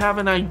also have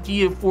an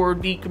idea for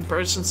the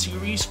comparison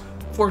series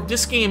for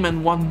this game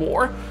and one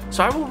more,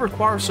 so I will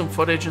require some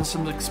footage and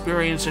some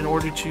experience in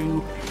order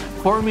to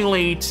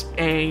formulate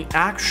an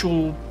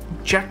actual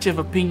objective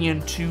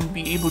opinion to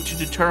be able to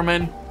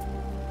determine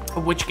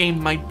which game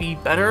might be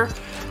better,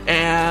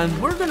 and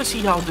we're gonna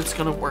see how that's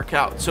gonna work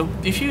out. So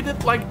if you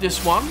did like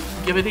this one,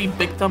 give it a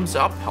big thumbs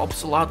up,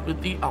 helps a lot with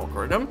the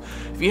algorithm.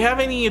 If you have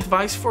any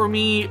advice for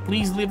me,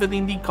 please leave it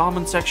in the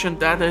comment section.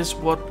 That is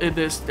what it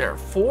is there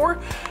for.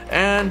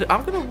 And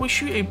I'm gonna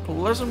wish you a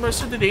pleasant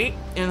rest of the day,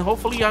 and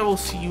hopefully I will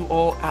see you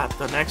all at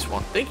the next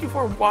one. Thank you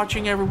for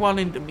watching, everyone.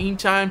 In the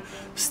meantime,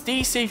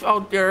 stay safe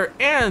out there,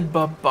 and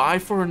bye-bye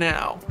for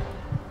now.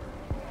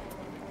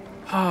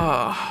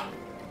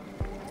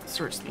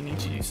 Seriously need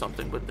to do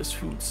something with this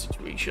food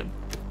situation.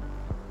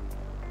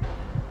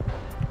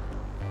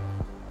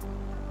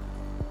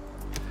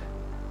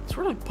 It's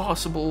really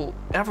possible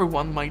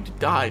everyone might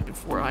die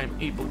before I'm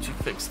able to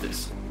fix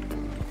this.